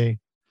with me.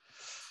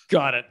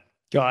 Got it.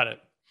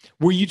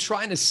 Were you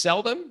trying to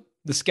sell them,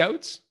 the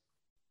scouts?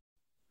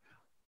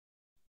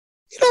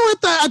 You know,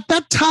 at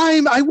that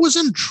time, I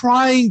wasn't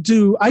trying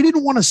to, I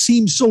didn't want to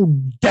seem so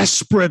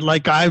desperate,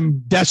 like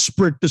I'm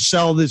desperate to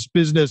sell this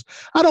business.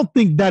 I don't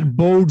think that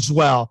bodes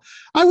well.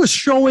 I was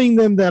showing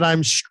them that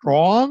I'm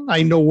strong.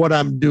 I know what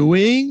I'm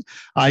doing.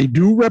 I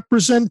do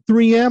represent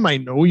 3M. I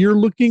know you're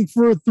looking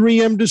for a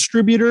 3M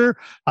distributor.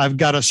 I've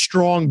got a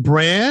strong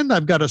brand.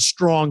 I've got a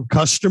strong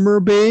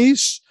customer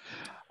base.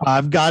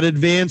 I've got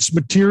advanced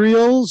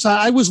materials.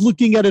 I was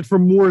looking at it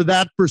from more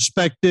that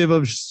perspective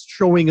of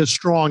showing a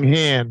strong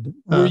hand.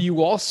 Were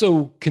you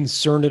also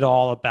concerned at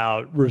all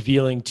about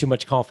revealing too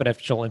much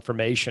confidential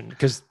information?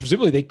 Because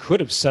presumably they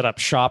could have set up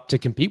shop to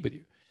compete with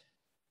you.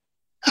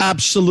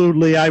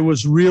 Absolutely. I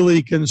was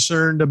really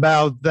concerned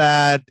about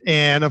that.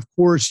 And of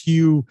course,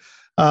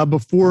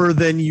 before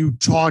then you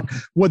talk,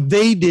 what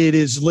they did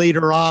is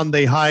later on,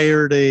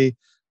 they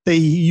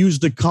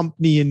used a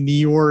company in New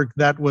York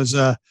that was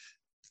a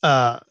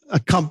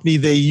company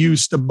they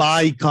used to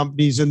buy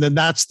companies. And then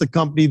that's the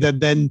company that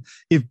then,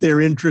 if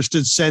they're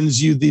interested,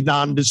 sends you the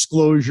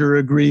non-disclosure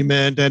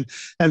agreement.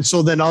 And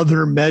so then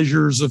other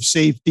measures of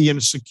safety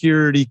and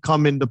security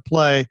come into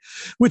play,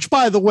 which,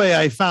 by the way,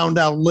 I found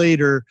out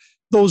later,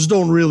 those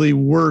don't really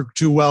work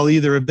too well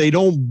either. If they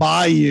don't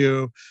buy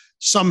you,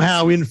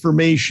 somehow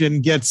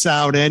information gets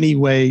out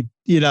anyway,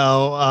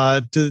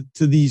 to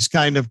these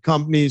kind of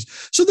companies.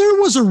 So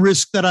there was a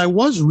risk that I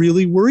was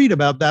really worried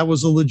about. That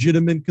was a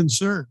legitimate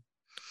concern.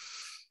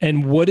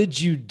 And what did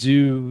you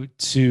do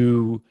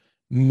to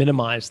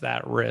minimize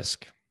that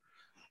risk?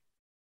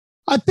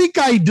 I think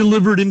I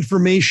delivered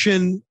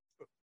information.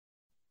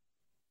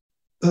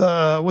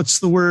 What's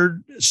the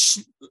word?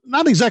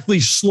 Not exactly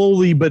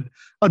slowly, but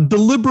a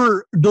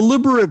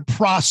deliberate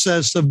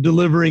process of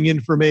delivering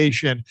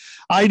information.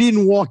 I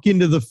didn't walk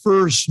into the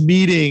first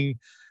meeting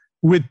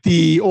with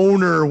the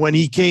owner when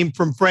he came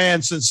from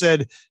France and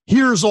said,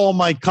 here's all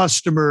my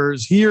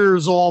customers,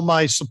 here's all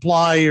my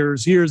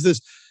suppliers, here's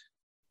this.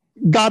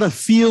 Got a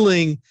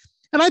feeling.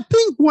 And I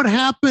think what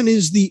happened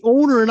is the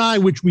owner and I,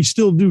 which we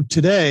still do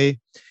today,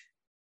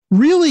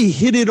 really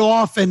hit it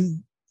off.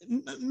 And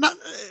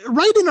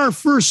right in our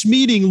first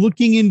meeting,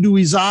 looking into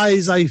his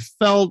eyes, I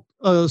felt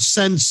a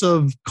sense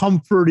of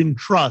comfort and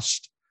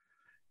trust.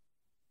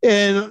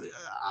 And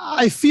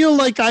I feel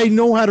like I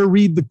know how to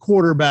read the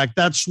quarterback.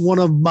 That's one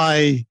of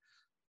my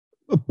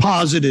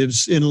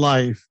positives in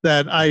life,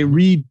 that I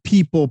read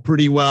people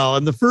pretty well.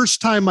 And the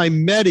first time I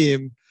met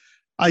him,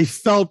 I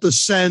felt a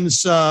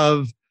sense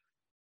of,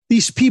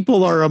 these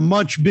people are a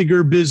much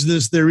bigger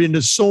business. They're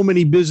into so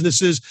many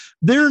businesses.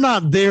 They're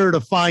not there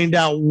to find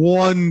out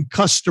one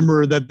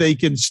customer that they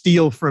can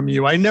steal from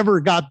you. I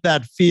never got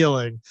that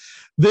feeling.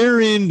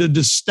 They're in to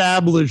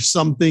establish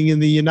something in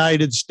the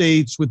United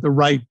States with the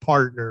right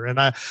partner. And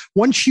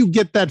once you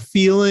get that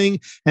feeling,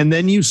 and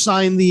then you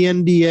sign the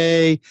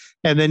NDA,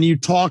 and then you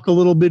talk a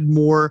little bit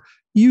more,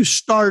 you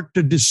start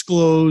to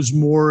disclose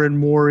more and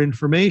more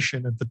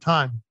information at the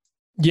time.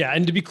 Yeah,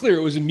 and to be clear,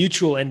 it was a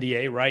mutual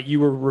NDA, right?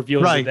 You were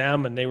revealing to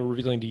them, and they were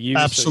revealing to you.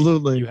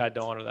 Absolutely. So you had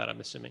to honor that, I'm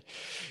assuming.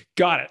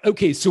 Got it.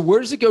 Okay, so where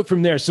does it go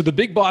from there? So the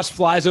big boss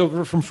flies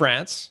over from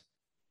France,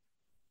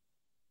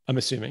 I'm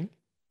assuming.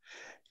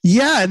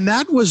 Yeah, and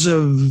that was a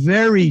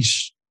very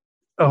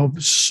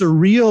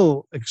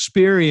surreal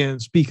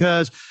experience,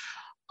 because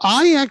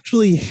I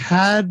actually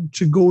had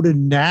to go to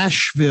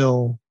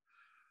Nashville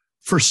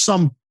for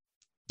something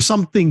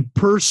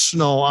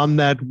personal on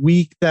that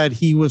week that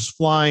he was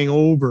flying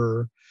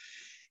over.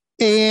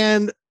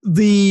 And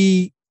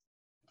I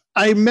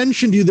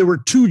mentioned to you, there were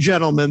two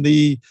gentlemen,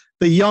 the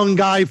young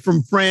guy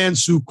from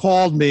France who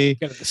called me,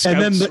 the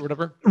and then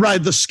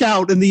the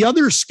scout, and the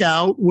other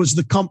scout was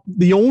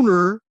the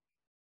owner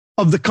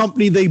of the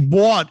company they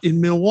bought in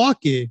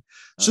Milwaukee.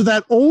 So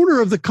that owner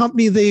of the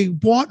company they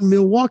bought in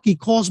Milwaukee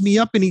calls me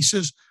up and he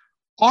says,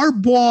 our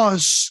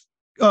boss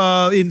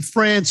in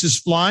France is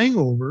flying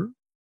over.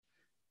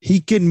 He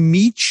can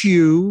meet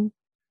you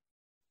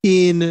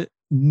in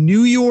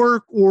New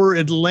York or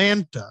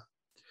Atlanta.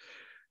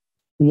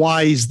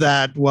 Why is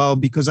that? Well,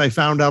 because I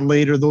found out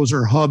later those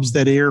are hubs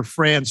that Air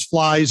France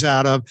flies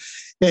out of.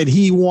 And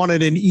he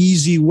wanted an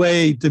easy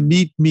way to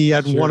meet me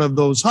at one of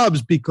those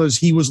hubs because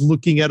he was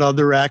looking at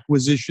other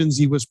acquisitions.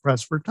 He was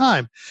pressed for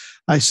time.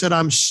 I said,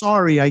 I'm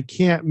sorry, I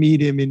can't meet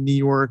him in New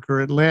York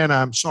or Atlanta.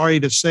 I'm sorry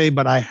to say,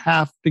 but I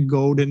have to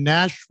go to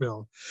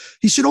Nashville.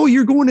 He said, oh,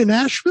 you're going to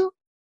Nashville?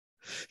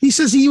 He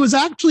says he was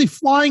actually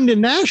flying to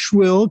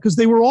Nashville because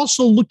they were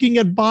also looking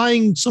at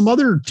buying some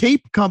other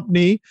tape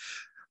company.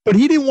 But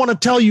he didn't want to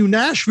tell you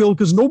Nashville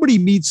because nobody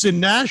meets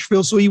in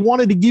Nashville. So he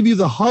wanted to give you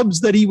the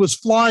hubs that he was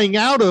flying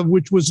out of,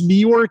 which was New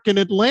York and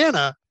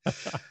Atlanta.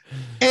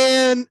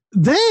 And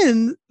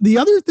then the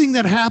other thing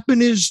that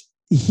happened is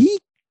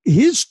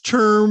his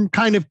term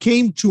kind of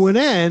came to an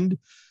end.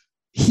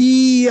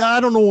 I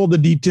don't know all the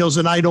details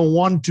and I don't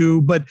want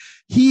to, but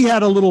he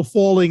had a little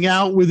falling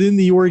out within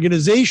the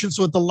organization.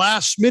 So at the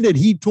last minute,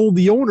 he told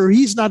the owner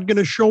he's not going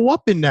to show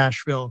up in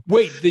Nashville.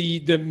 Wait,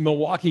 the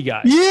Milwaukee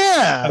guy?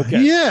 Yeah.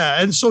 Okay.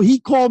 Yeah. And so he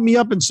called me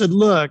up and said,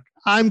 look,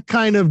 I'm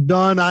kind of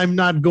done. I'm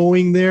not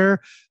going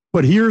there,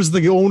 but here's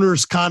the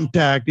owner's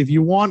contact. If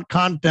you want,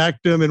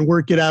 contact him and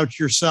work it out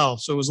yourself.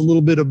 So it was a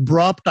little bit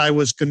abrupt. I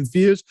was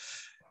confused,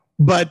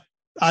 but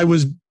I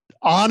was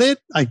on it.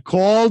 I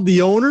called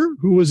the owner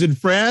who was in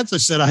France. I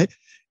said,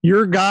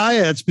 your guy,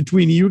 that's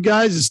between you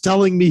guys, is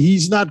telling me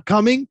he's not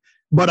coming,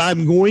 but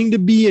I'm going to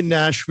be in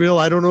Nashville.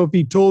 I don't know if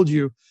he told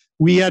you.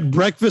 We had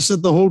breakfast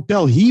at the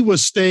hotel he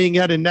was staying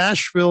at in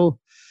Nashville,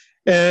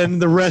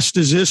 and the rest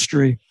is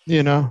history,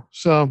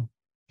 So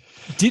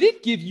did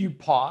it give you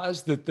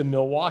pause that the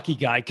Milwaukee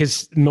guy,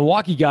 because the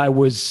Milwaukee guy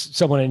was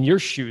someone in your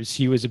shoes.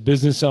 He was a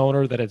business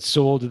owner that had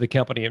sold to the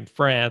company in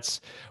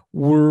France.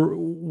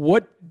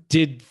 What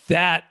did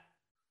that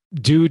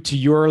do to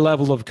your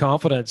level of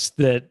confidence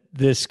that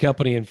this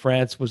company in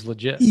France was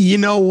legit? You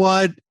know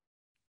what?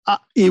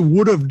 It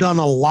would have done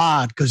a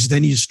lot, because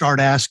then you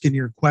start asking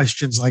your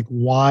questions like,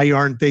 why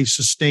aren't they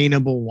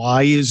sustainable?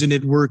 Why isn't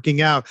it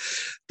working out?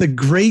 The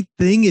great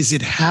thing is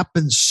it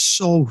happens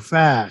so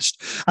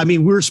fast. I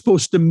mean, we're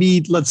supposed to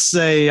meet, let's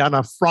say, on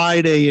a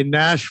Friday in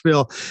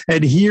Nashville,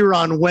 and here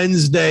on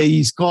Wednesday,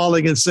 he's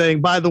calling and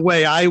saying, by the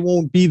way, I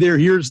won't be there.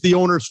 Here's the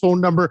owner's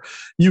phone number.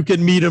 You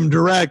can meet him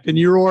direct, and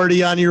you're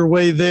already on your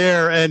way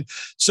there. And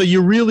so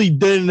you really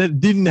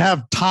didn't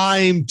have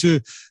time to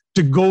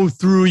go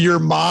through your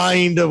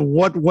mind of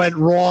what went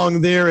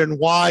wrong there and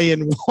why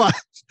and what.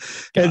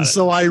 And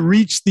so I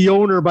reached the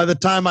owner. By the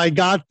time I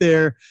got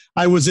there,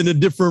 I was in a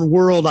different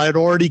world. I had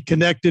already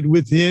connected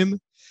with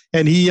him,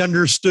 and he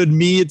understood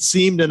me, it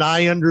seemed, and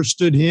I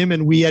understood him,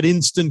 and we had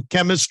instant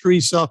chemistry.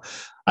 So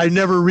I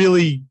never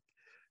really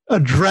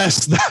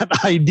addressed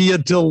that idea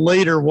till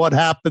later, what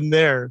happened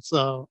there.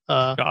 So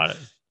got it.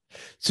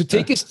 So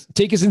take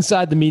us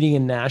inside the meeting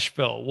in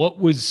Nashville. What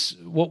was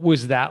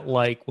that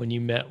like when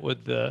you met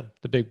with the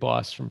big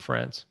boss from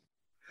France?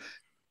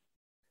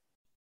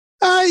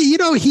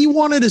 He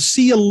wanted to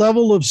see a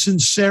level of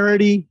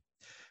sincerity.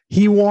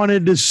 He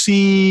wanted to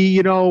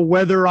see,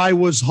 whether I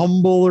was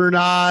humble or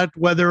not,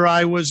 whether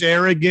I was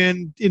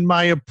arrogant in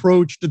my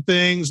approach to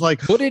things.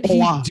 Like, what did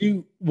he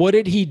do? What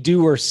did he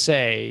do or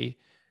say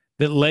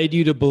that led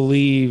you to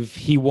believe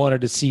he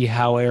wanted to see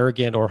how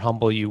arrogant or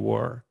humble you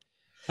were?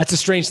 That's a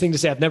strange thing to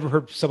say. I've never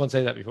heard someone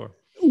say that before.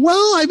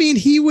 Well, I mean,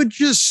 he would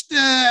just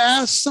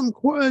ask some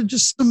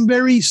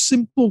very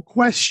simple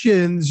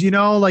questions,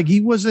 like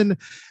he wasn't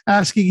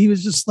asking. He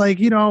was just like,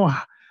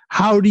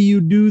 how do you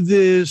do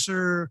this?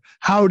 Or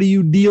how do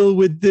you deal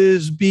with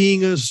this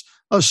being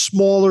a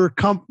smaller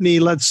company,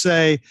 let's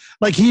say?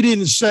 Like, he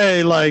didn't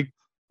say like,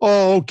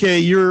 oh, okay,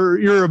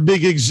 you're a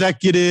big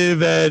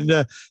executive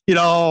and,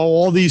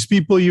 all these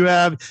people you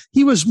have.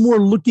 He was more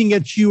looking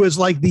at you as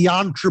like the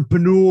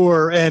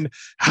entrepreneur and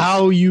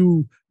how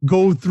you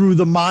go through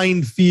the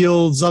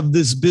minefields of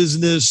this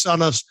business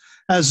on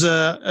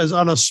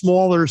a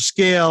smaller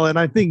scale. And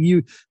I think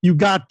you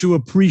got to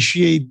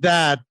appreciate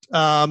that.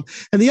 And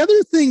the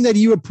other thing that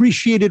you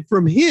appreciated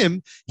from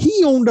him,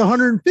 he owned a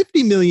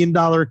 $150 million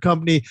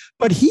company,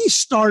 but he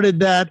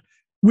started that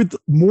with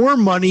more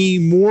money,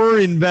 more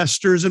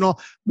investors and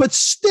all, but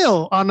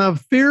still on a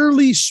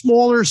fairly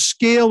smaller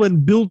scale,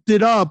 and built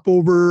it up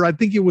over, I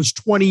think it was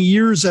 20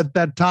 years at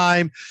that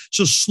time.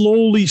 So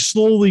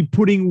slowly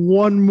putting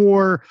one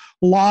more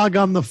log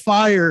on the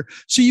fire.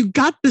 So you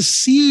got to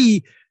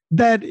see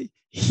that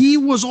he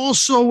was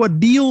also a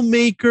deal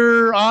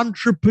maker,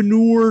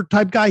 entrepreneur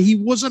type guy. He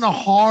wasn't a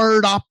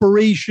hard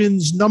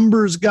operations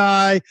numbers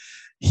guy.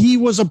 He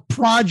was a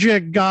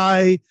project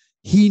guy.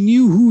 He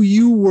knew who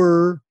you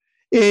were.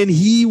 And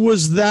he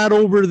was that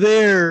over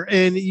there.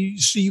 And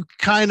so you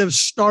kind of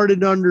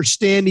started to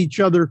understand each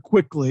other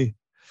quickly.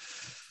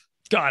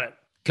 Got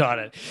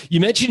it. You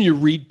mentioned you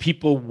read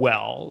people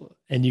well,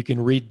 and you can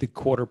read the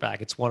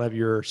quarterback. It's one of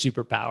your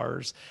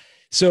superpowers.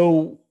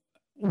 So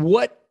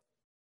what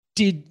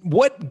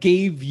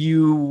gave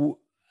you,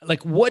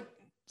 like, what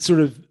sort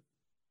of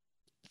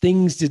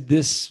things did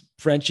this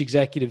French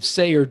executive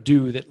say or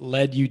do that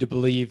led you to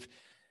believe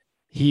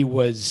he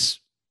was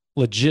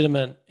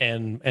legitimate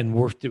and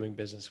worth doing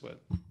business with?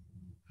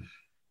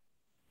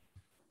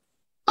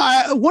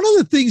 One of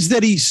the things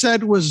that he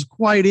said was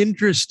quite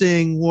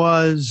interesting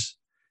was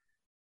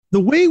the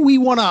way we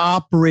want to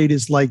operate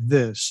is like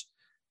this.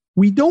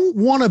 We don't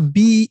want to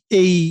be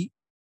a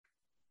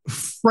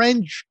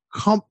French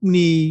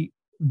company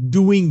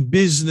doing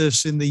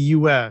business in the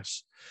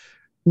US.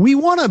 We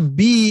want to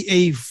be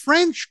a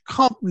French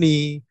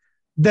company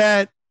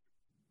that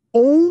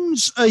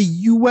owns a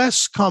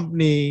US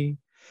company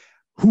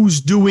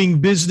who's doing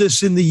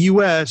business in the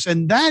US.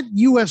 And that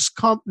US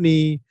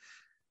company,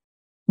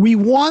 we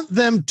want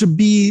them to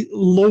be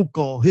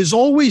local. His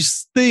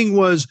always thing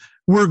was,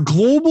 we're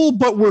global,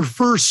 but we're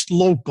first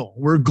local.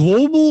 We're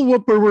global,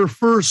 but we're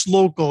first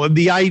local. And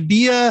the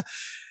idea,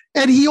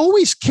 and he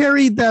always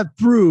carried that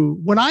through.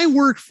 When I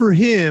worked for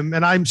him,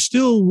 and I'm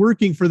still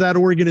working for that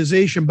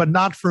organization, but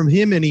not from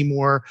him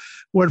anymore.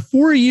 When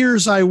 4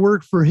 years I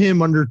worked for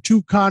him under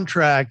 2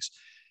 contracts,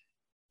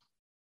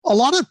 a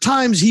lot of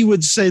times he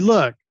would say,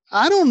 look,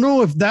 I don't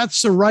know if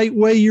that's the right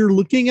way you're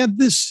looking at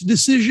this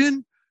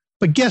decision,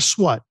 but guess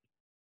what?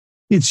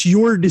 It's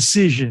your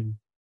decision.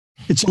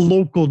 It's a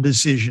local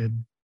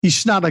decision.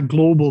 It's not a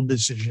global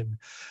decision.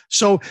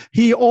 So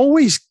he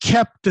always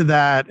kept to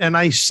that. And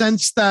I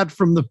sensed that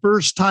from the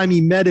first time he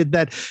met it,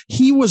 that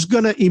he was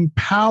going to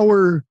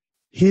empower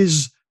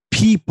his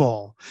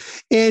people.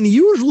 And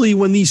usually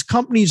when these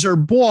companies are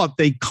bought,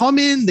 they come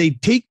in, they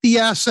take the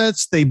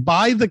assets, they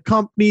buy the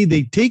company,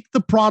 they take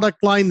the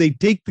product line, they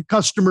take the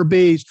customer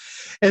base,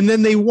 and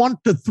then they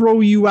want to throw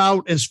you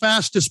out as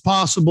fast as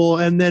possible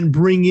and then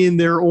bring in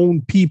their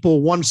own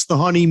people once the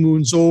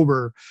honeymoon's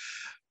over.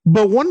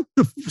 But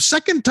the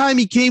second time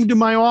he came to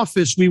my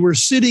office, we were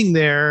sitting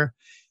there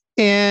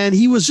and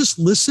he was just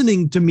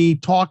listening to me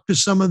talk to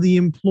some of the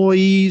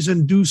employees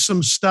and do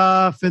some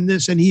stuff and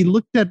this. And he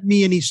looked at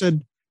me and he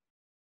said,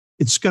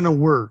 it's going to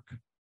work.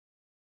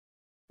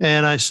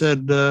 And I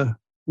said,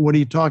 what are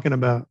you talking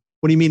about?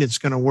 What do you mean it's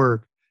going to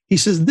work? He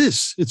says,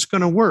 it's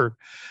going to work.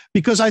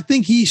 Because I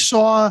think he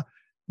saw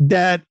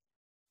that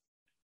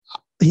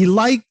he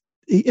liked,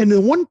 and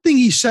the one thing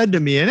he said to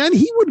me, and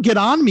he would get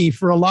on me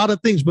for a lot of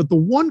things, but the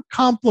one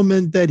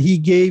compliment that he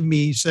gave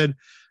me, he said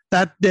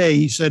that day,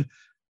 he said,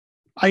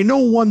 I know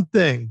one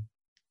thing.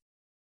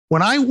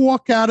 When I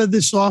walk out of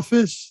this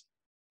office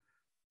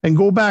and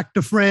go back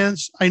to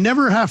France, I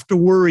never have to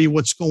worry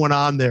what's going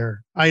on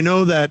there. I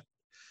know that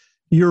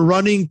you're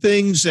running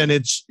things and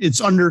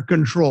it's under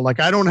control.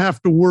 Like I don't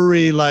have to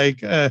worry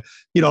like,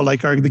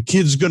 like are the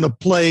kids going to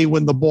play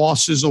when the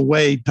boss is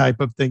away type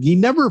of thing. He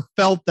never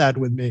felt that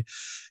with me.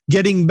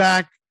 Getting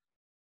back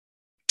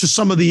to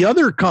some of the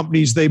other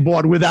companies they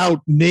bought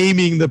without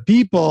naming the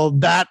people,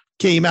 that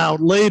came out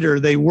later.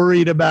 They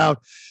worried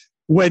about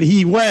when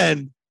he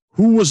went,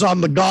 who was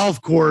on the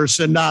golf course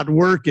and not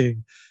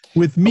working.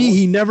 With me,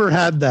 he never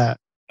had that.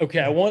 Okay,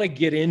 I want to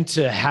get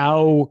into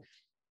how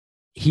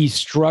he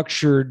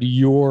structured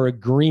your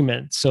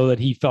agreement so that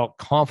he felt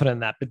confident in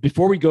that. But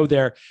before we go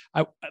there,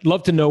 I'd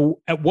love to know,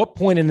 at what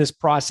point in this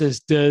process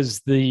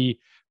does the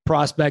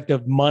prospect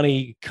of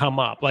money come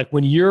up? Like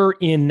when you're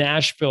in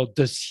Nashville,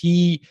 does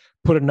he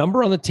put a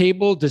number on the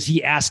table? Does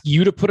he ask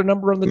you to put a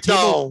number on the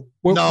table?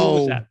 What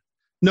was that?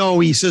 No,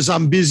 he says,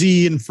 I'm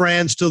busy in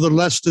France till the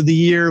rest of the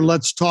year.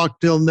 Let's talk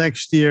till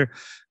next year.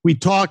 We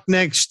talk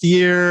next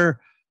year.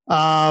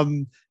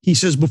 He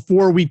says,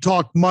 before we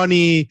talk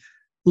money,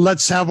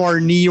 let's have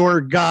our New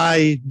York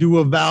guy do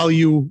a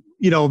valuation.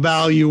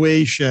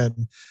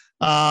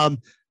 Of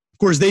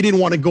course, they didn't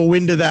want to go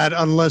into that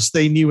unless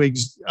they knew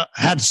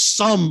had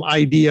some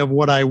idea of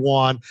what I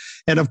want.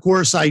 And of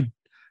course,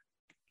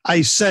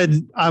 I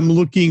said I'm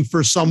looking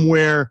for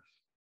somewhere,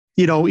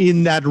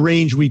 in that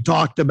range we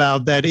talked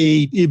about, that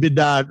 8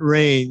 EBITDA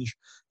range.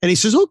 And he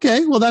says,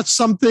 okay, well, that's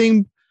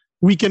something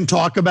we can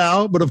talk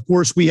about. But of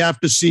course, we have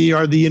to see,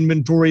 are the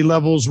inventory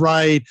levels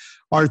right?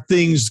 Are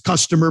things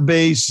customer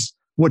base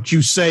what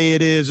you say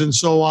it is, and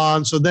so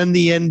on. So then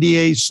the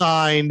NDA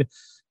signed.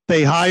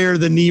 They hire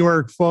the New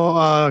York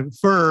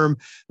firm.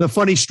 The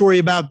funny story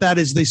about that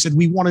is they said,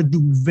 we want to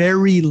do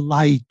very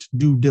light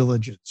due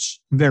diligence,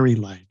 very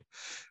light.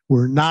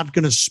 We're not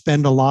going to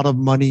spend a lot of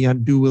money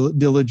on due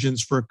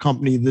diligence for a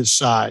company this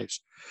size.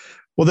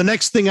 Well, the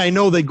next thing I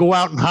know, they go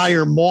out and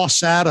hire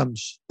Moss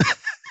Adams.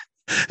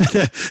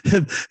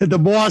 The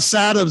Moss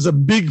Adams, a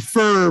big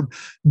firm,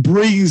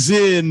 brings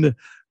in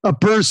a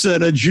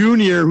person, a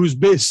junior who's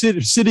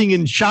sitting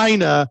in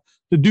China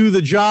to do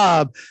the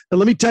job. And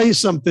let me tell you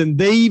something,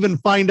 they even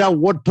find out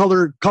what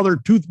color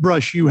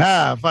toothbrush you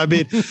have. I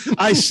mean,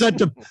 I said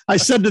to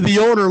the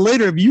owner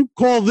later, if you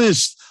call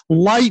this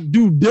light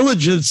due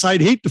diligence,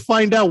 I'd hate to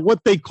find out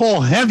what they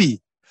call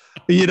heavy,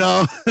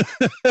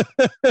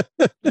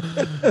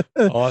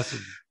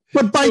 Awesome.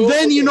 But by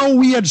then,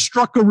 we had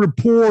struck a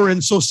rapport.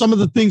 And so some of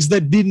the things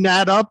that didn't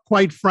add up,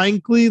 quite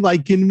frankly,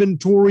 like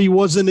inventory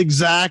wasn't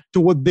exact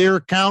to what their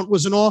account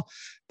was and all,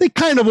 they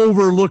kind of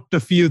overlooked a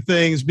few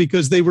things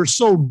because they were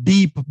so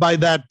deep by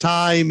that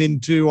time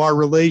into our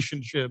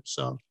relationship.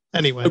 So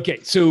anyway.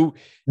 Okay.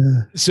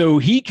 So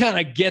he kind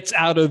of gets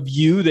out of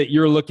you that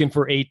you're looking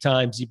for 8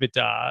 times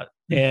EBITDA,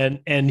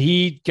 and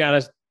he kind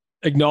of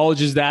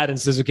acknowledges that and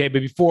says, okay,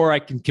 but before I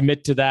can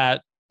commit to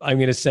that, I'm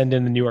going to send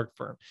in the New York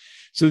firm.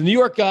 So the New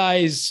York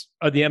guys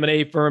are the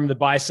M&A firm, the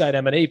buy side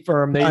M&A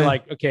firm. They're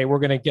like, okay, we're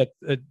going to get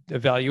a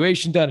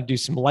evaluation done and do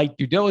some light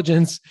due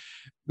diligence.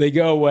 They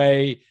go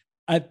away.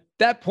 At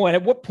that point,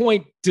 at what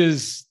point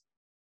does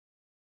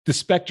the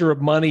specter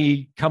of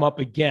money come up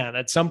again?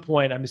 At some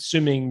point, I'm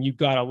assuming you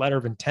got a letter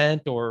of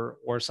intent or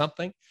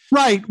something.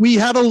 Right. We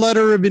had a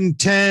letter of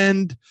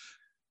intent.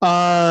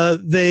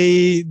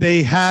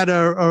 They had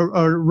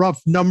a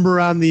rough number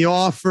on the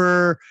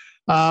offer.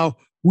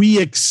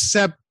 We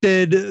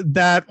accepted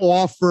that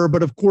offer,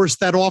 but of course,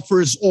 that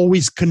offer is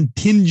always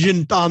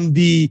contingent on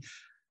the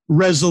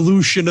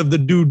resolution of the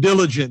due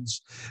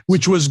diligence,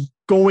 which was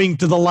going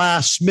to the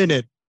last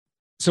minute.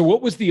 So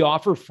what was the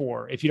offer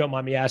for, if you don't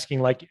mind me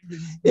asking? Like,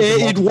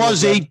 it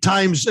was 8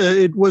 times.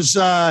 It was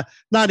not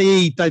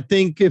 8. I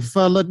think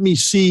let me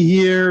see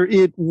here,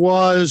 it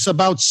was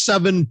about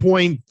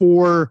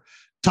 7.4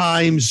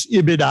 times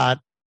EBITDA.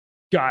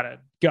 Got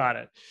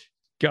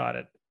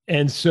it.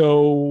 And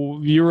so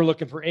you were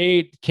looking for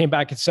 8, came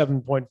back at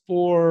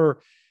 7.4.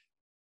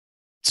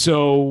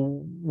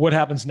 So what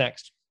happens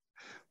next?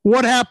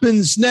 What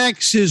happens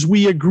next is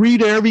we agree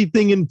to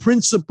everything in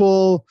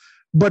principle,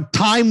 but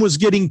time was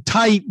getting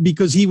tight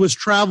because he was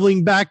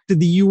traveling back to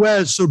the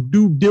U.S., so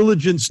due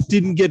diligence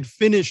didn't get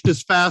finished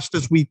as fast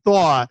as we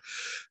thought.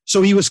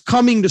 So he was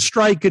coming to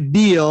strike a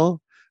deal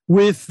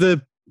with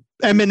the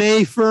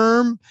M&A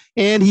firm,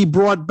 and he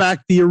brought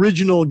back the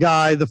original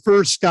guy, the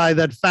first guy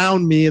that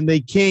found me, and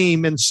they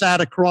came and sat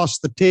across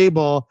the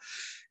table.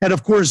 And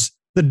of course,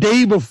 the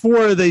day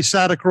before they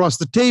sat across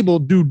the table,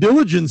 due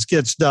diligence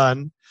gets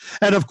done.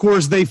 And of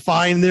course, they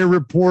find their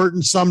report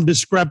and some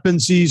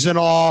discrepancies and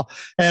all.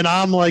 And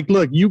I'm like,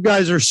 look, you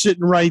guys are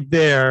sitting right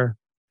there.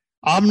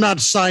 I'm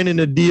not signing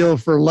a deal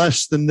for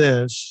less than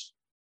this.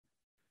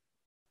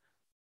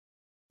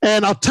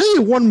 And I'll tell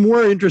you one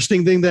more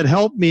interesting thing that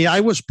helped me.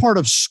 I was part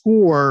of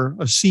SCORE,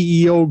 a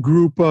CEO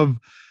group of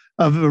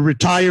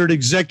retired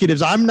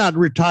executives. I'm not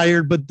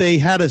retired, but they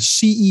had a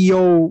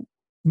CEO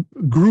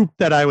group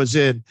that I was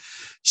in.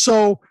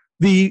 So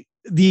the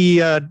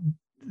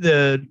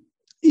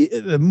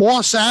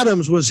Moss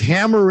Adams was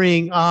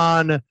hammering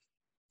on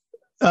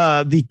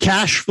the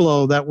cash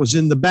flow that was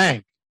in the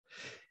bank.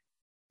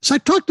 So I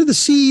talked to the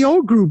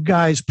CEO group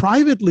guys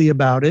privately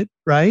about it,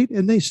 right?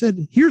 And they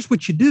said, here's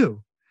what you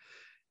do.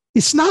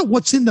 It's not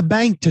what's in the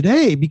bank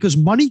today because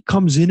money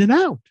comes in and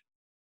out.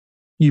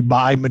 You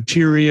buy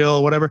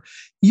material, whatever.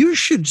 You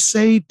should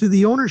say to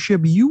the ownership,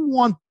 you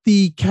want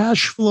the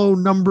cash flow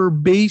number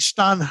based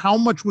on how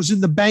much was in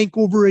the bank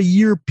over a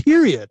year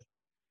period.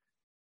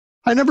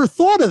 I never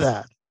thought of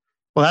that.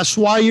 Well, that's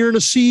why you're in a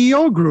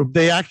CEO group.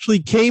 They actually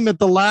came at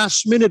the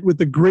last minute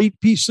with a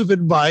great piece of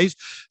advice.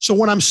 So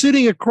when I'm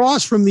sitting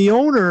across from the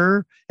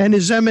owner and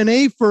his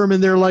M&A firm,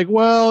 and they're like,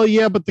 well,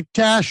 yeah, but the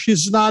cash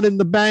is not in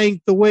the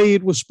bank the way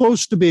it was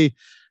supposed to be.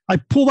 I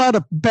pull out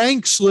a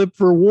bank slip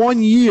for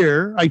 1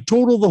 year. I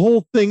total the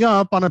whole thing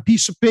up on a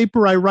piece of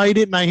paper. I write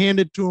it and I hand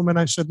it to him. And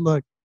I said,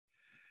 look,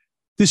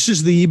 this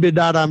is the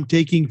EBITDA I'm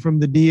taking from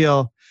the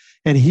deal.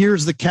 And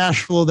here's the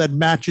cash flow that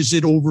matches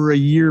it over a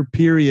year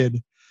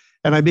period.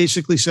 And I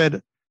basically said,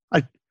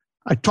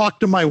 I talked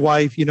to my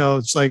wife,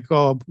 it's like,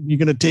 oh, you're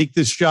going to take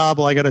this job.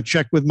 Well, I got to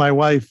check with my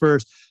wife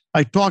first.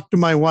 I talked to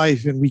my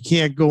wife and we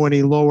can't go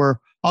any lower.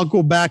 I'll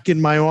go back in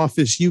my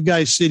office. You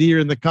guys sit here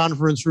in the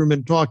conference room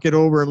and talk it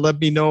over and let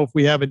me know if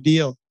we have a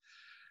deal.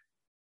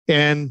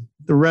 And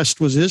the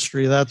rest was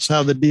history. That's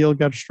how the deal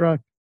got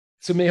struck.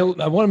 So Mehul,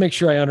 I want to make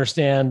sure I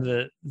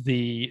understand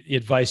the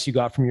advice you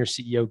got from your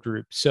CEO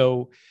group.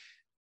 So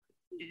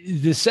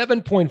the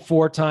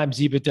 7.4 times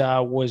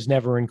EBITDA was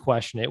never in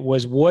question. It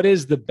was, what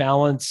is the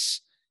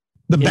balance?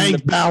 The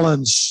bank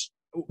balance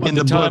in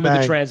the time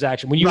of the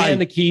transaction. When you hand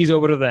the keys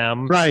over to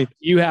them,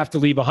 you have to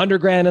leave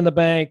 $100,000 in the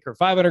bank or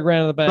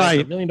 $500,000 in the bank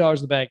or $1 million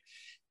in the bank.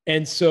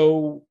 And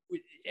so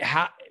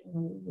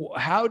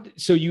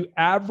so you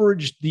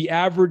averaged the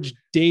average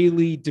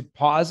daily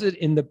deposit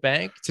in the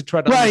bank to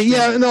try to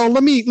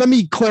let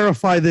me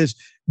clarify this.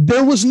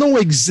 There was no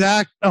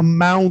exact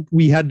amount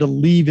we had to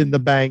leave in the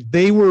bank.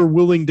 They were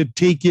willing to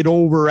take it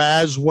over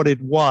as what it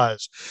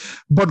was.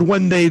 But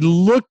when they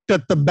looked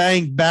at the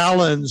bank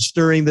balance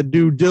during the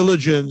due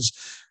diligence,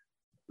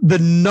 the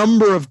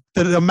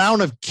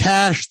amount of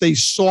cash they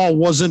saw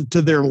wasn't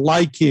to their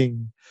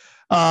liking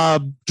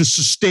to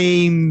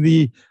sustain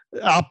the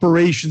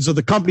operations of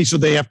the company. So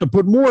they have to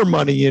put more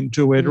money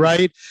into it,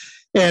 right?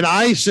 And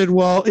I said,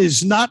 well,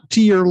 it's not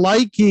to your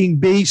liking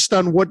based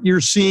on what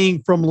you're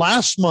seeing from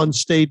last month's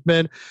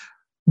statement.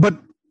 But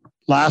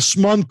last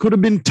month could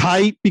have been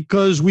tight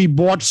because we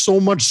bought so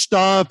much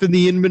stuff and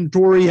the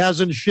inventory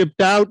hasn't shipped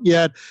out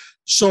yet.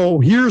 So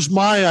here's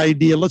my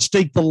idea. Let's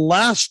take the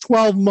last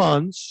 12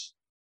 months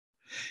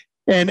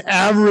and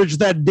average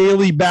that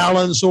daily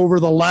balance over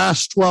the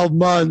last 12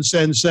 months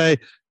and say,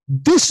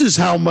 this is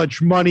how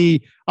much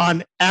money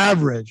on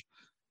average.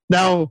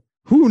 Now,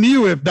 who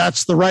knew if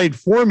that's the right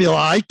formula?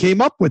 I came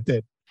up with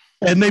it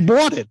and they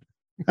bought it.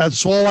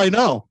 That's all I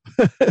know.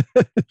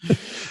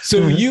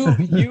 So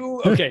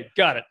you okay,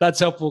 got it. That's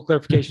helpful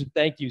clarification.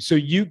 Thank you. So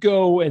you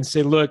go and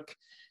say, look,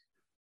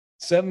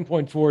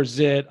 7.4 is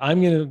it.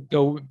 I'm going to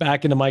go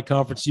back into my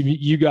conference.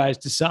 You guys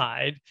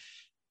decide.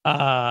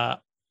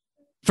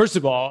 First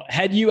of all,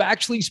 had you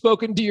actually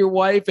spoken to your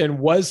wife, and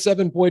was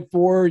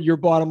 7.4 your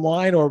bottom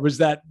line, or was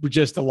that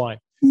just a line?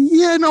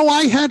 Yeah, no,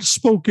 I had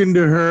spoken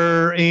to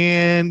her,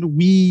 and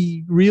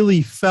we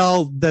really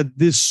felt that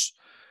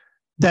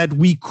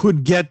we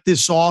could get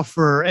this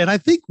offer. And I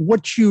think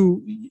what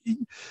you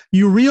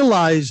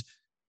realize,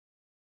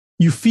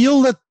 you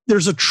feel that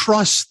there's a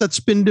trust that's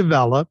been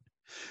developed.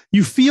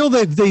 You feel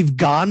that they've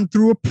gone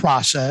through a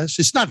process.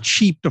 It's not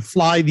cheap to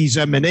fly these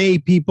M&A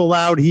people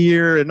out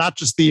here, and not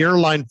just the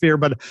airline fare,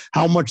 but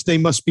how much they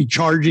must be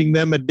charging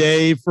them a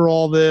day for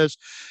all this.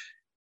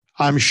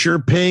 I'm sure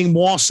paying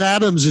Moss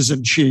Adams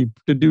isn't cheap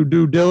to do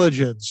due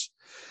diligence.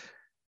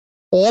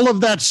 All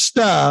of that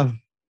stuff,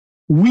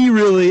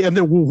 and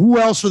then who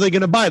else are they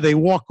going to buy? They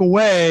walk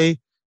away.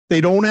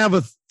 They don't have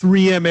a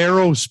 3M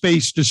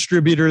aerospace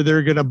distributor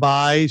they're going to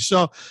buy.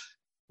 So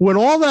when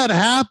all that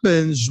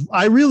happens,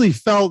 I really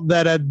felt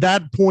that at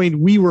that point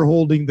we were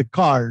holding the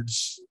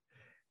cards.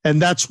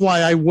 And that's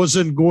why I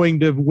wasn't going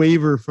to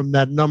waver from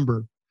that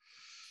number.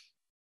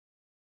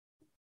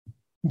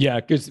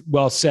 Yeah, because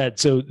well said.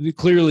 So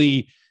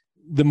clearly,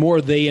 the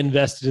more they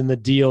invested in the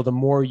deal, the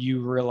more you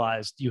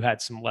realized you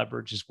had some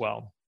leverage as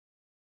well.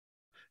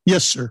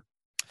 Yes, sir.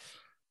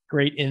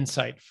 Great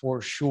insight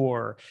for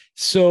sure.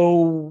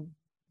 So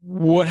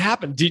what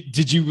happened?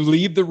 Did you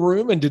leave the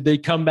room, and did they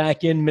come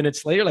back in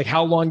minutes later? Like,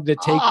 how long did it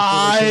take?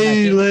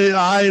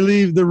 I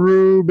leave the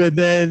room, and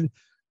then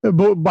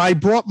I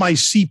brought my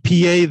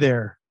CPA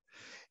there,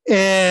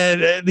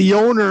 and the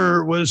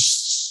owner was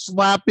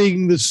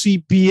slapping the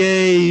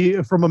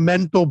CPA from a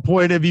mental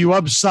point of view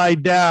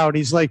upside down.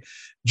 He's like,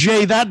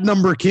 Jay, that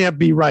number can't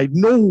be right.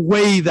 No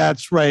way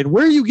that's right.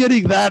 Where are you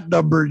getting that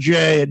number,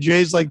 Jay? And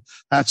Jay's like,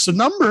 that's the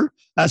number.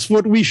 That's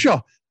what we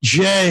show.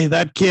 Jay,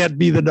 that can't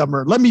be the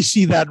number. Let me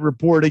see that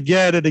report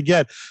again and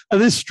again. And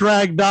this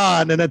dragged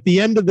on. And at the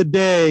end of the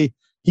day,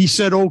 he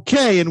said,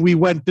 okay. And we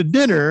went to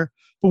dinner,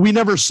 but we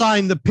never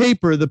signed the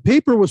paper. The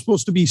paper was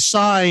supposed to be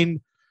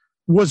signed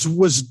was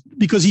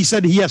because he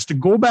said he has to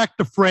go back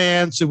to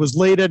France. It was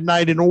late at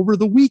night, and over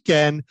the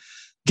weekend,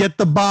 get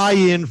the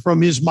buy-in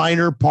from his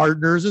minor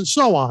partners and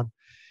so on.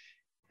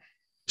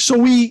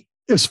 So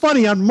it's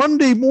funny, on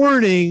Monday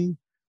morning,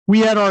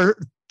 we had our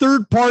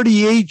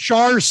third-party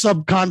HR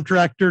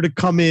subcontractor to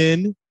come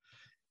in,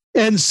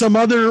 and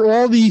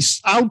all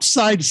these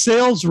outside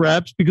sales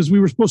reps, because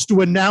we were supposed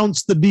to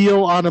announce the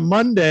deal on a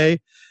Monday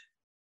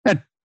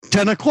at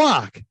 10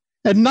 o'clock.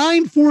 At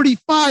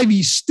 9:45,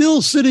 he's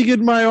still sitting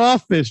in my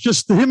office,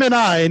 just him and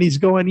I, and he's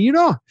going,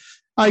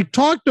 I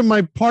talked to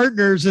my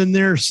partners, and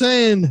they're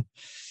saying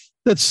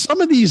that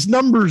some of these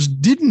numbers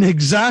didn't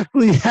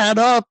exactly add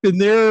up in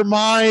their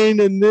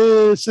mind, and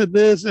this and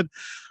this. And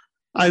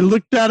I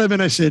looked at him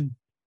and I said,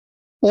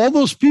 all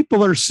those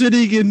people are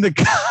sitting in the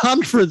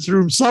conference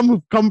room. Some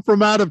have come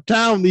from out of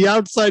town, the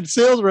outside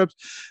sales reps,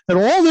 and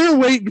all they're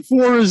waiting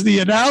for is the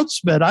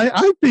announcement.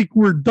 I think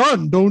we're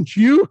done, don't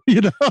you?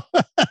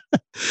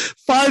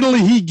 Finally,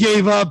 he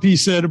gave up. He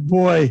said,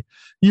 boy,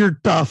 you're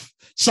tough.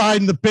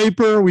 Signed the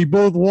paper. We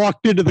both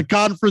walked into the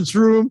conference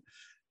room,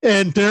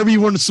 and to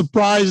everyone's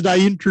surprise, I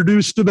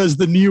introduced him as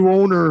the new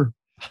owner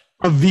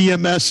of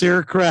VMS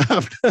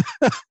Aircraft.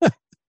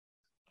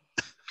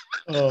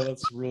 Oh,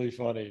 that's really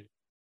funny.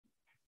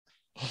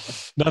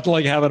 Nothing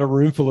like having a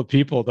room full of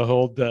people to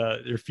hold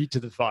their feet to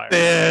the fire.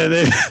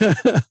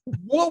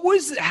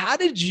 How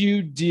did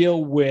you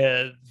deal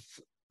with,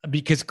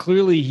 because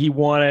clearly he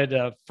wanted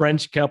a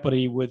French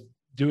company with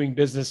doing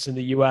business in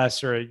the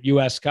U.S. or a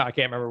U.S. I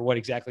can't remember what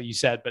exactly you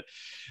said, but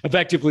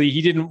effectively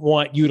he didn't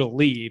want you to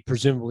leave.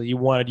 Presumably he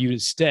wanted you to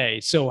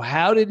stay. So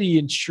how did he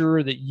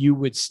ensure that you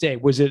would stay?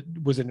 Was it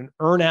an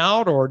earn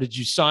out, or did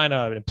you sign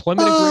an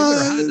employment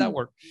agreement, or how did that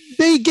work?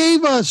 They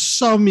gave us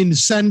some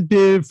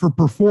incentive for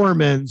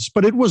performance,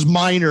 but it was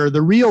minor.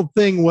 The real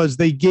thing was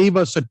they gave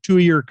us a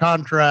 2-year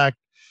contract,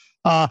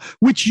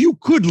 which you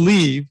could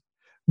leave,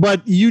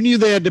 but you knew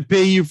they had to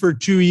pay you for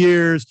 2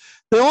 years.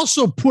 They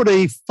also put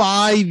a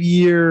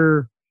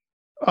 5-year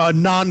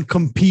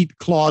non-compete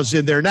clause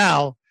in there.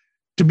 Now,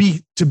 to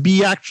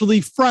be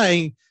actually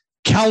frank,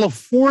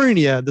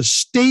 California, the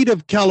state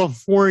of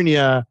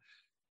California,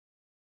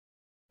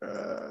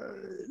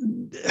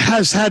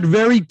 has had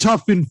very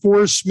tough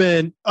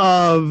enforcement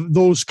of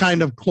those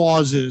kind of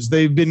clauses.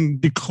 They've been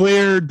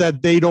declared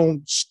that they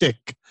don't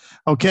stick.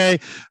 Okay,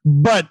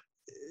 but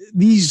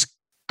these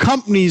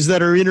companies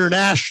that are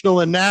international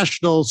and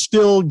national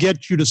still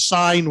get you to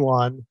sign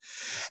one.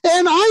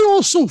 And I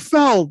also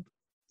felt,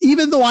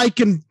 even though I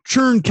can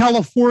turn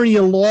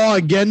California law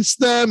against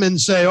them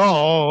and say,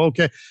 oh,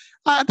 okay,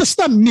 that's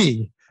not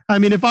me. I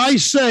mean, if I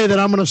say that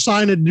I'm going to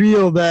sign a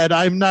deal that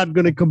I'm not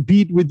going to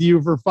compete with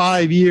you for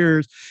 5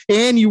 years,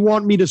 and you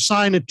want me to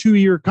sign a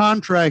 2-year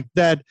contract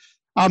that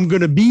I'm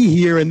going to be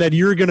here and that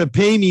you're going to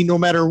pay me no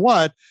matter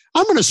what,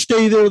 I'm going to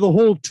stay there the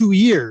whole 2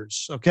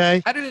 years.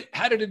 Okay. How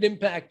did it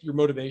impact your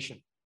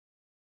motivation?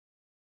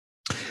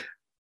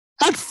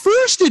 At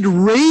first, it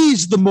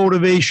raised the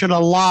motivation a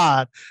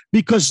lot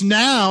because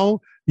now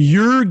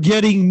you're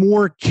getting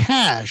more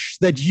cash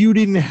that you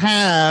didn't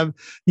have.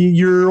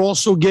 You're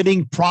also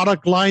getting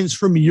product lines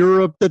from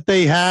Europe that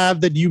they have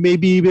that you may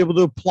be able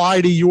to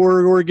apply to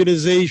your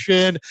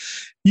organization.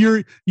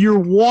 You're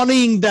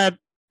wanting that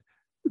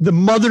the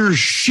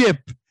mothership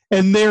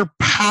and their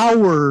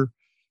power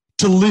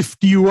to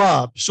lift you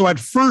up. So at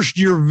first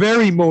you're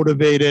very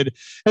motivated,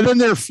 and then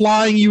they're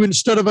flying you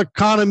instead of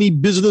economy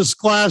business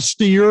class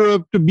to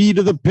Europe to be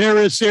to the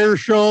Paris Air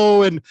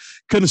Show and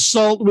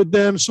consult with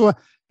them. So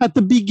at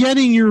the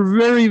beginning, you're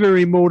very,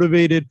 very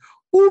motivated.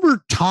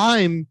 Over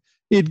time,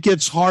 it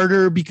gets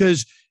harder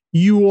because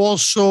you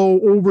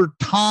also, over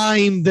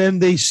time, then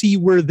they see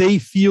where they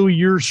feel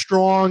you're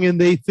strong and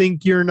they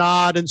think you're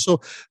not. And so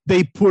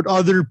they put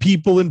other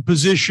people in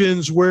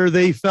positions where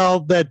they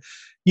felt that,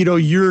 you know,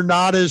 you're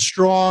not as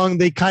strong.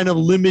 They kind of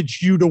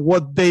limit you to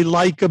what they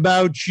like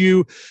about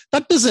you.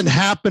 That doesn't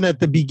happen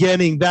at the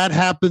beginning. That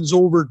happens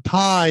over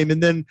time.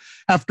 And then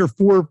after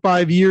 4 or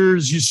 5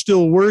 years, you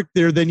still work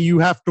there. Then you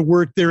have to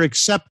work there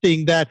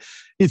accepting that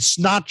it's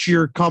not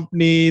your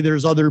company.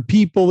 There's other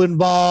people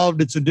involved.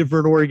 It's a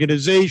different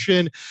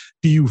organization.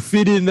 Do you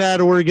fit in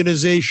that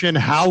organization?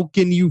 How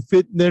can you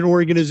fit in that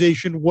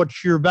organization?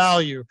 What's your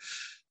value?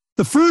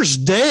 The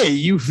first day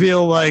you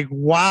feel like,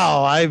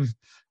 wow, I've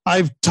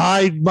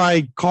tied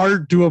my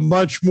cart to a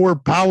much more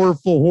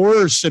powerful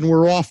horse and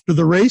we're off to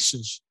the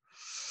races.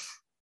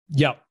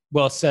 Yeah,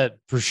 well said,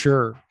 for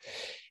sure.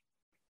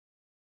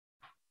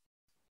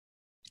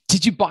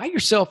 Did you buy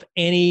yourself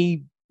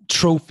any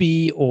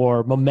trophy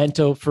or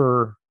memento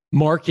for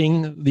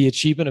marking the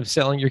achievement of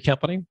selling your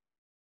company?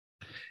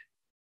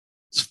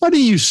 It's funny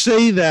you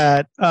say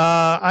that.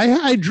 I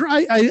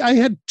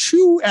had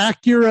 2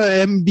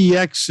 Acura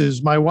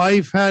MDXs. My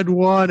wife had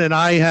one and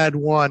I had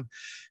one.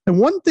 And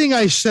one thing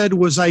I said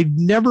was I'd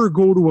never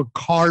go to a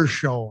car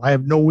show. I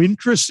have no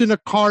interest in a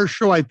car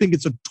show. I think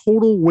it's a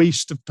total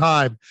waste of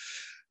time.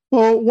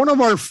 Well, one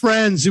of our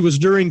friends, it was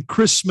during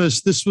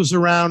Christmas, this was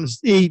around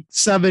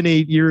 7,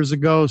 8 years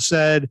ago,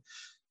 said,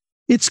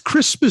 it's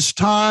Christmas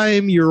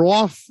time. You're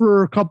off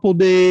for a couple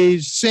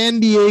days.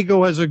 San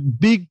Diego has a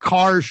big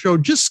car show.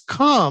 Just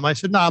come. I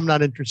said, no, I'm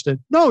not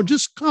interested. No,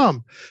 just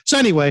come. So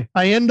anyway,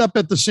 I end up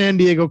at the San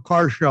Diego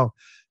car show.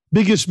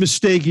 Biggest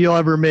mistake you'll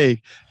ever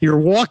make. You're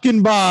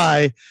walking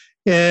by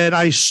and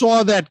I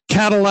saw that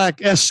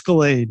Cadillac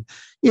Escalade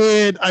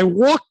and I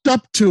walked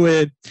up to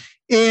it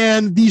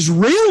and these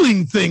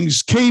railing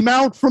things came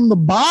out from the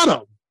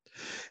bottom.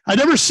 I'd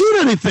never seen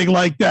anything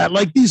like that.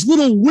 Like these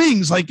little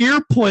wings, like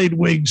airplane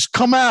wings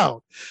come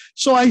out.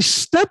 So I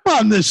step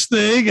on this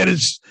thing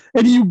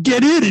and you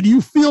get in and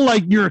you feel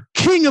like you're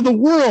king of the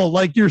world.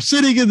 Like you're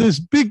sitting in this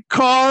big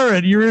car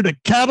and you're in a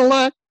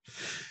Cadillac.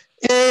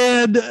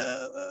 And,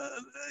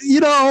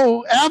 you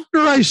know, after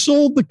I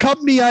sold the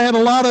company, I had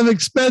a lot of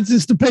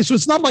expenses to pay. So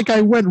it's not like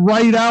I went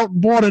right out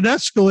and bought an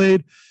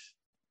Escalade,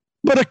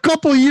 but a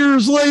couple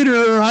years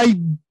later I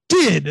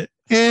did.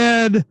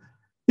 And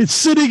it's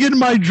sitting in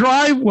my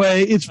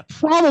driveway. It's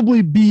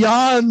probably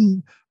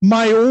beyond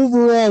my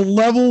overall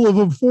level of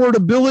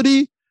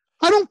affordability.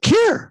 I don't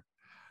care.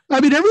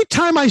 I mean, every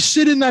time I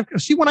sit in that,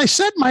 see, when I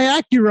said my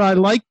Acura, I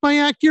like my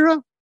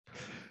Acura,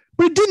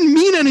 but it didn't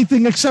mean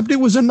anything except it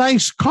was a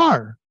nice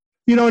car.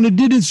 You know, and it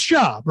did its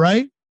job,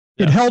 right?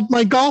 Yeah. It held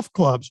my golf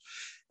clubs.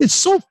 It's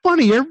so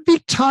funny. Every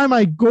time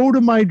I go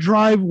to my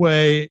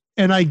driveway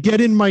and I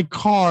get in my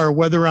car,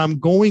 whether I'm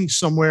going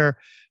somewhere,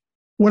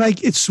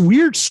 it's a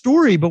weird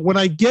story, but when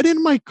I get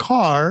in my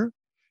car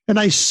and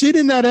I sit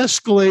in that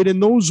Escalade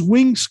and those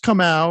wings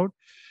come out,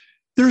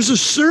 there's a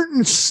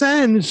certain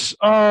sense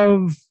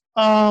of,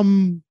 I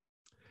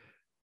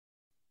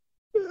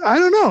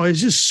don't know.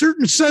 It's just a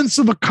certain sense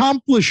of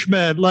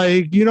accomplishment.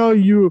 Like, you know,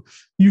 you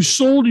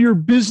sold your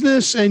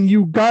business and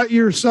you got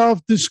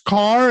yourself this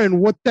car and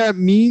what that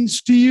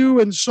means to you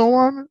and so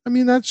on. I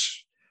mean, I'm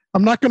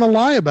not going to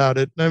lie about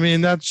it. I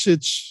mean, it's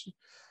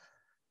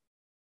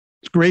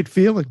a great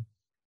feeling.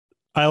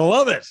 I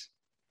love it.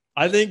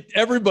 I think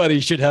everybody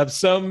should have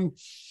some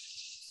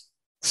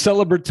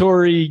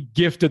celebratory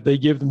gift that they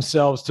give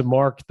themselves to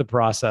mark the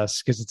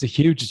process because it's a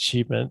huge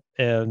achievement.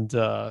 And,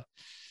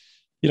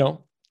 you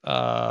know,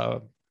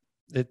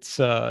 it's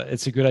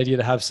a good idea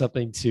to have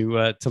something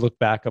to look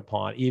back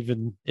upon,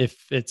 even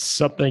if it's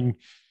something,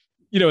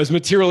 you know, as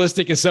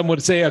materialistic as some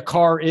would say a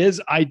car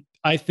is.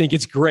 I think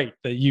it's great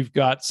that you've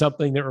got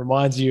something that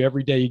reminds you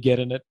every day you get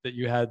in it that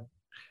you had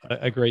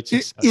a great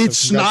success.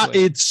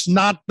 It's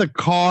not the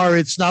car.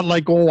 It's not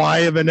like, oh,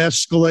 I have an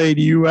Escalade,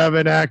 you have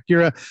an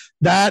Acura.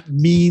 That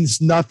means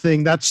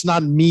nothing. That's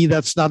not me.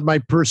 That's not my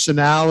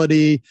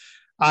personality.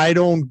 I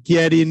don't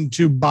get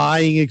into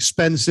buying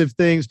expensive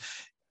things.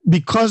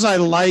 Because I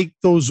like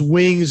those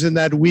wings and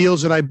that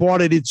wheels and I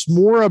bought it, it's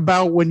more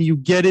about when you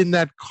get in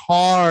that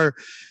car,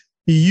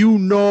 you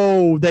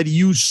know that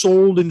you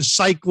sold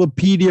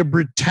Encyclopedia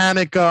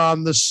Britannica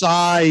on the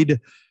side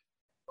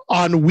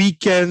on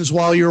weekends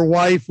while your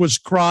wife was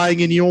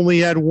crying and you only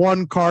had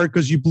one car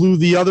because you blew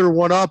the other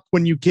one up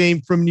when you came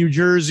from New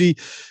Jersey.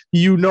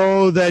 You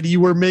know that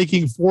you were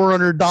making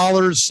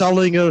 $400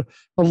 selling a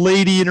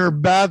lady in her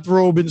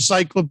bathrobe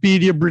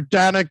Encyclopedia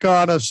Britannica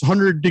on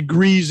 100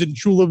 degrees in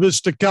Chula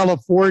Vista,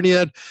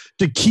 California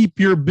to keep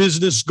your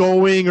business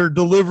going or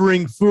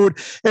delivering food.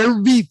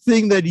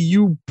 Everything that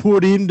you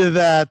put into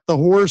that, the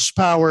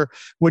horsepower,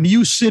 when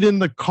you sit in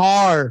the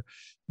car,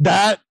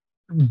 that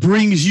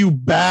brings you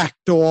back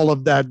to all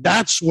of that.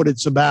 That's what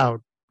it's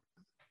about.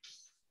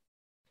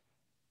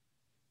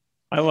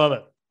 I love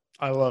it.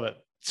 I love it.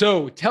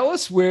 So tell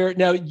us where,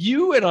 now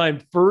you and I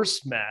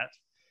first met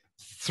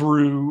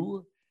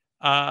through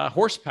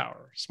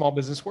Horsepower, Small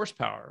Business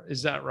Horsepower.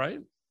 Is that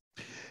right?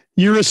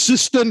 Your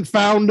assistant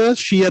found us.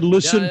 She had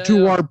listened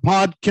to our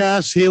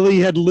podcast. Haley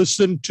had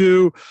listened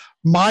to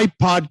my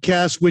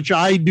podcast, which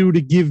I do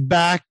to give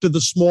back to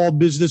the small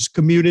business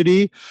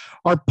community.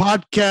 Our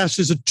podcast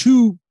is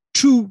two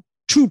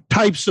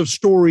types of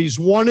stories.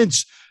 One,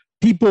 it's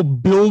people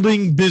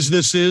building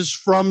businesses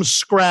from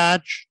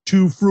scratch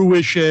to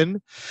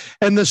fruition.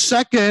 And the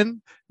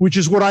second, which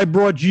is what I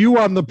brought you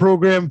on the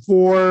program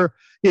for,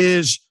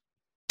 is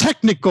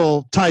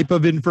technical type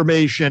of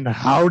information.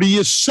 How do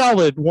you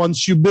sell it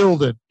once you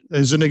build it,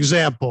 as an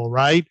example,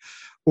 right?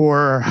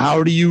 Or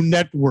how do you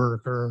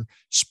network, or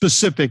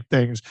specific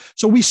things.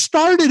 So we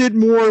started it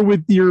more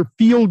with your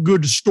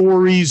feel-good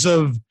stories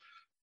of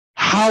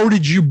how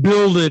did you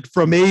build it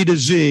from A to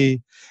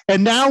Z?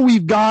 And now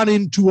we've gone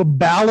into a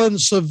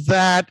balance of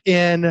that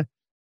and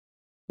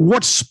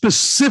what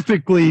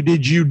specifically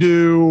did you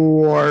do,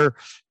 or,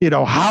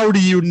 how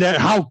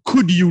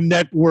could you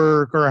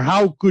network, or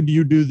how could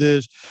you do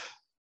this?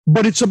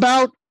 But it's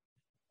about,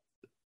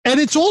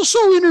 and it's also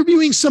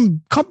interviewing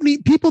some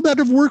people that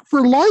have worked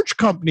for large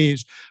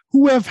companies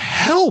who have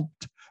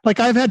helped.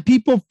 Like I've had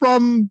people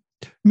from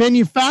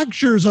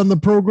manufacturers on the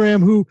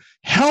program who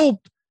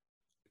helped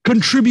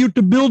contribute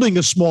to building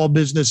a small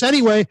business.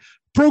 Anyway,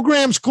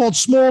 program's called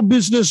Small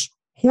Business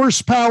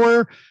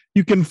Horsepower.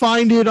 You can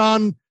find it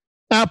on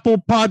Apple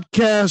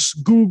Podcasts,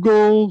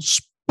 Google,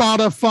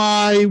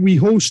 Spotify. We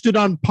host it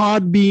on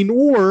Podbean,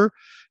 or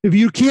if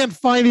you can't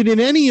find it in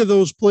any of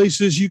those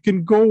places, you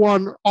can go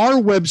on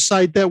our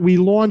website that we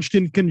launched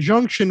in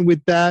conjunction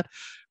with that,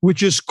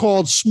 which is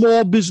called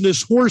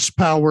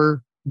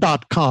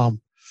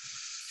smallbusinesshorsepower.com.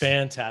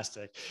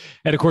 Fantastic.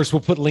 And of course, we'll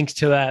put links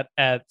to that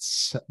at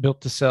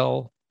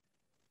builttosell.com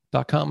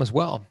as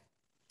well.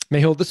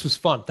 Mehul, this was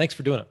fun. Thanks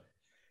for doing it.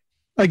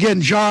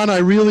 Again, John, I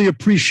really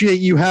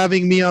appreciate you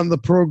having me on the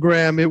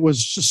program. It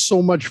was just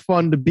so much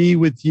fun to be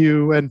with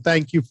you, and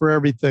thank you for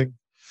everything.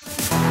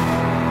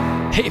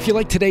 Hey, if you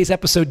like today's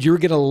episode, you're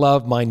going to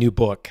love my new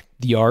book,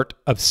 The Art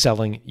of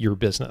Selling Your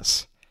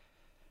Business.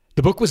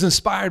 The book was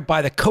inspired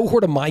by the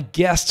cohort of my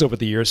guests over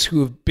the years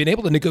who have been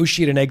able to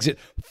negotiate an exit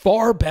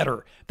far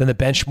better than the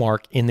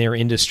benchmark in their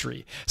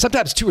industry,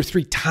 sometimes 2 or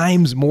 3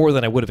 times more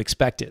than I would have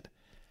expected.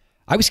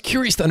 I was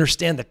curious to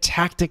understand the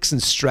tactics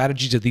and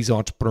strategies of these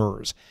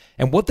entrepreneurs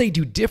and what they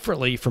do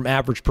differently from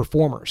average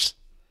performers.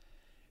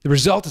 The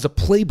result is a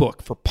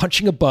playbook for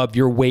punching above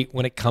your weight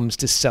when it comes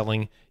to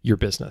selling your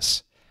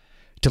business.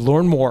 To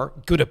learn more,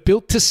 go to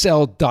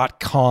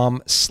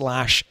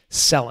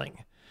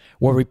builttosell.com/selling,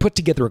 where we put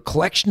together a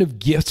collection of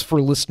gifts for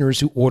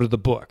listeners who order the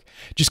book.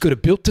 Just go to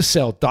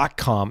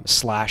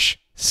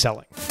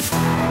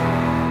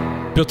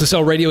builttosell.com/selling. Built to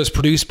Sell Radio is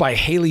produced by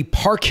Haley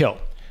Parkhill.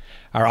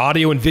 Our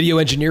audio and video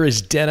engineer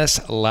is Dennis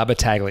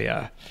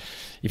Labataglia.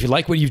 If you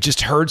like what you've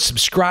just heard,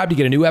 subscribe to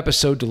get a new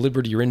episode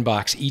delivered to your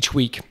inbox each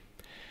week.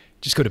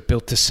 Just go to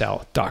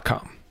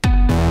builttosell.com.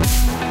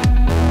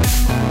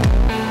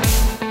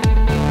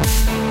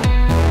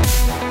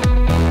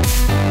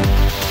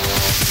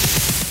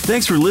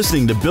 Thanks for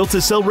listening to Built to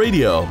Sell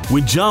Radio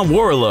with John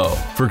Warrillow.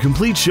 For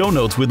complete show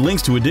notes with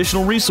links to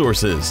additional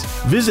resources,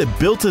 visit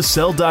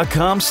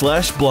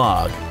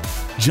builttosell.com/blog.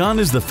 John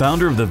is the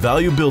founder of the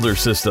Value Builder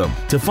System.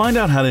 To find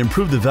out how to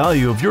improve the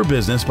value of your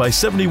business by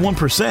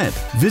 71%,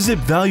 visit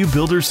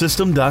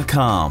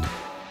valuebuildersystem.com.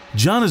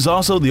 John is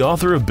also the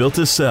author of Built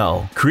to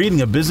Sell, Creating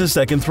a Business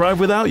That Can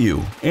Thrive Without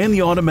You, and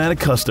The Automatic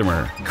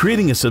Customer,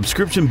 Creating a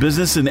Subscription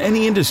Business in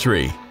Any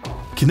Industry.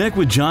 Connect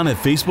with John at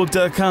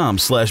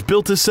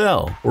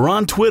facebook.com/builttosell or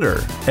on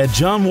Twitter at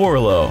John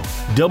Warrillow,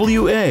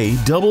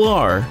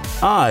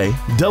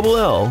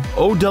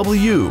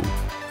 WARRILLOW.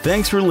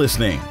 Thanks for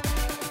listening.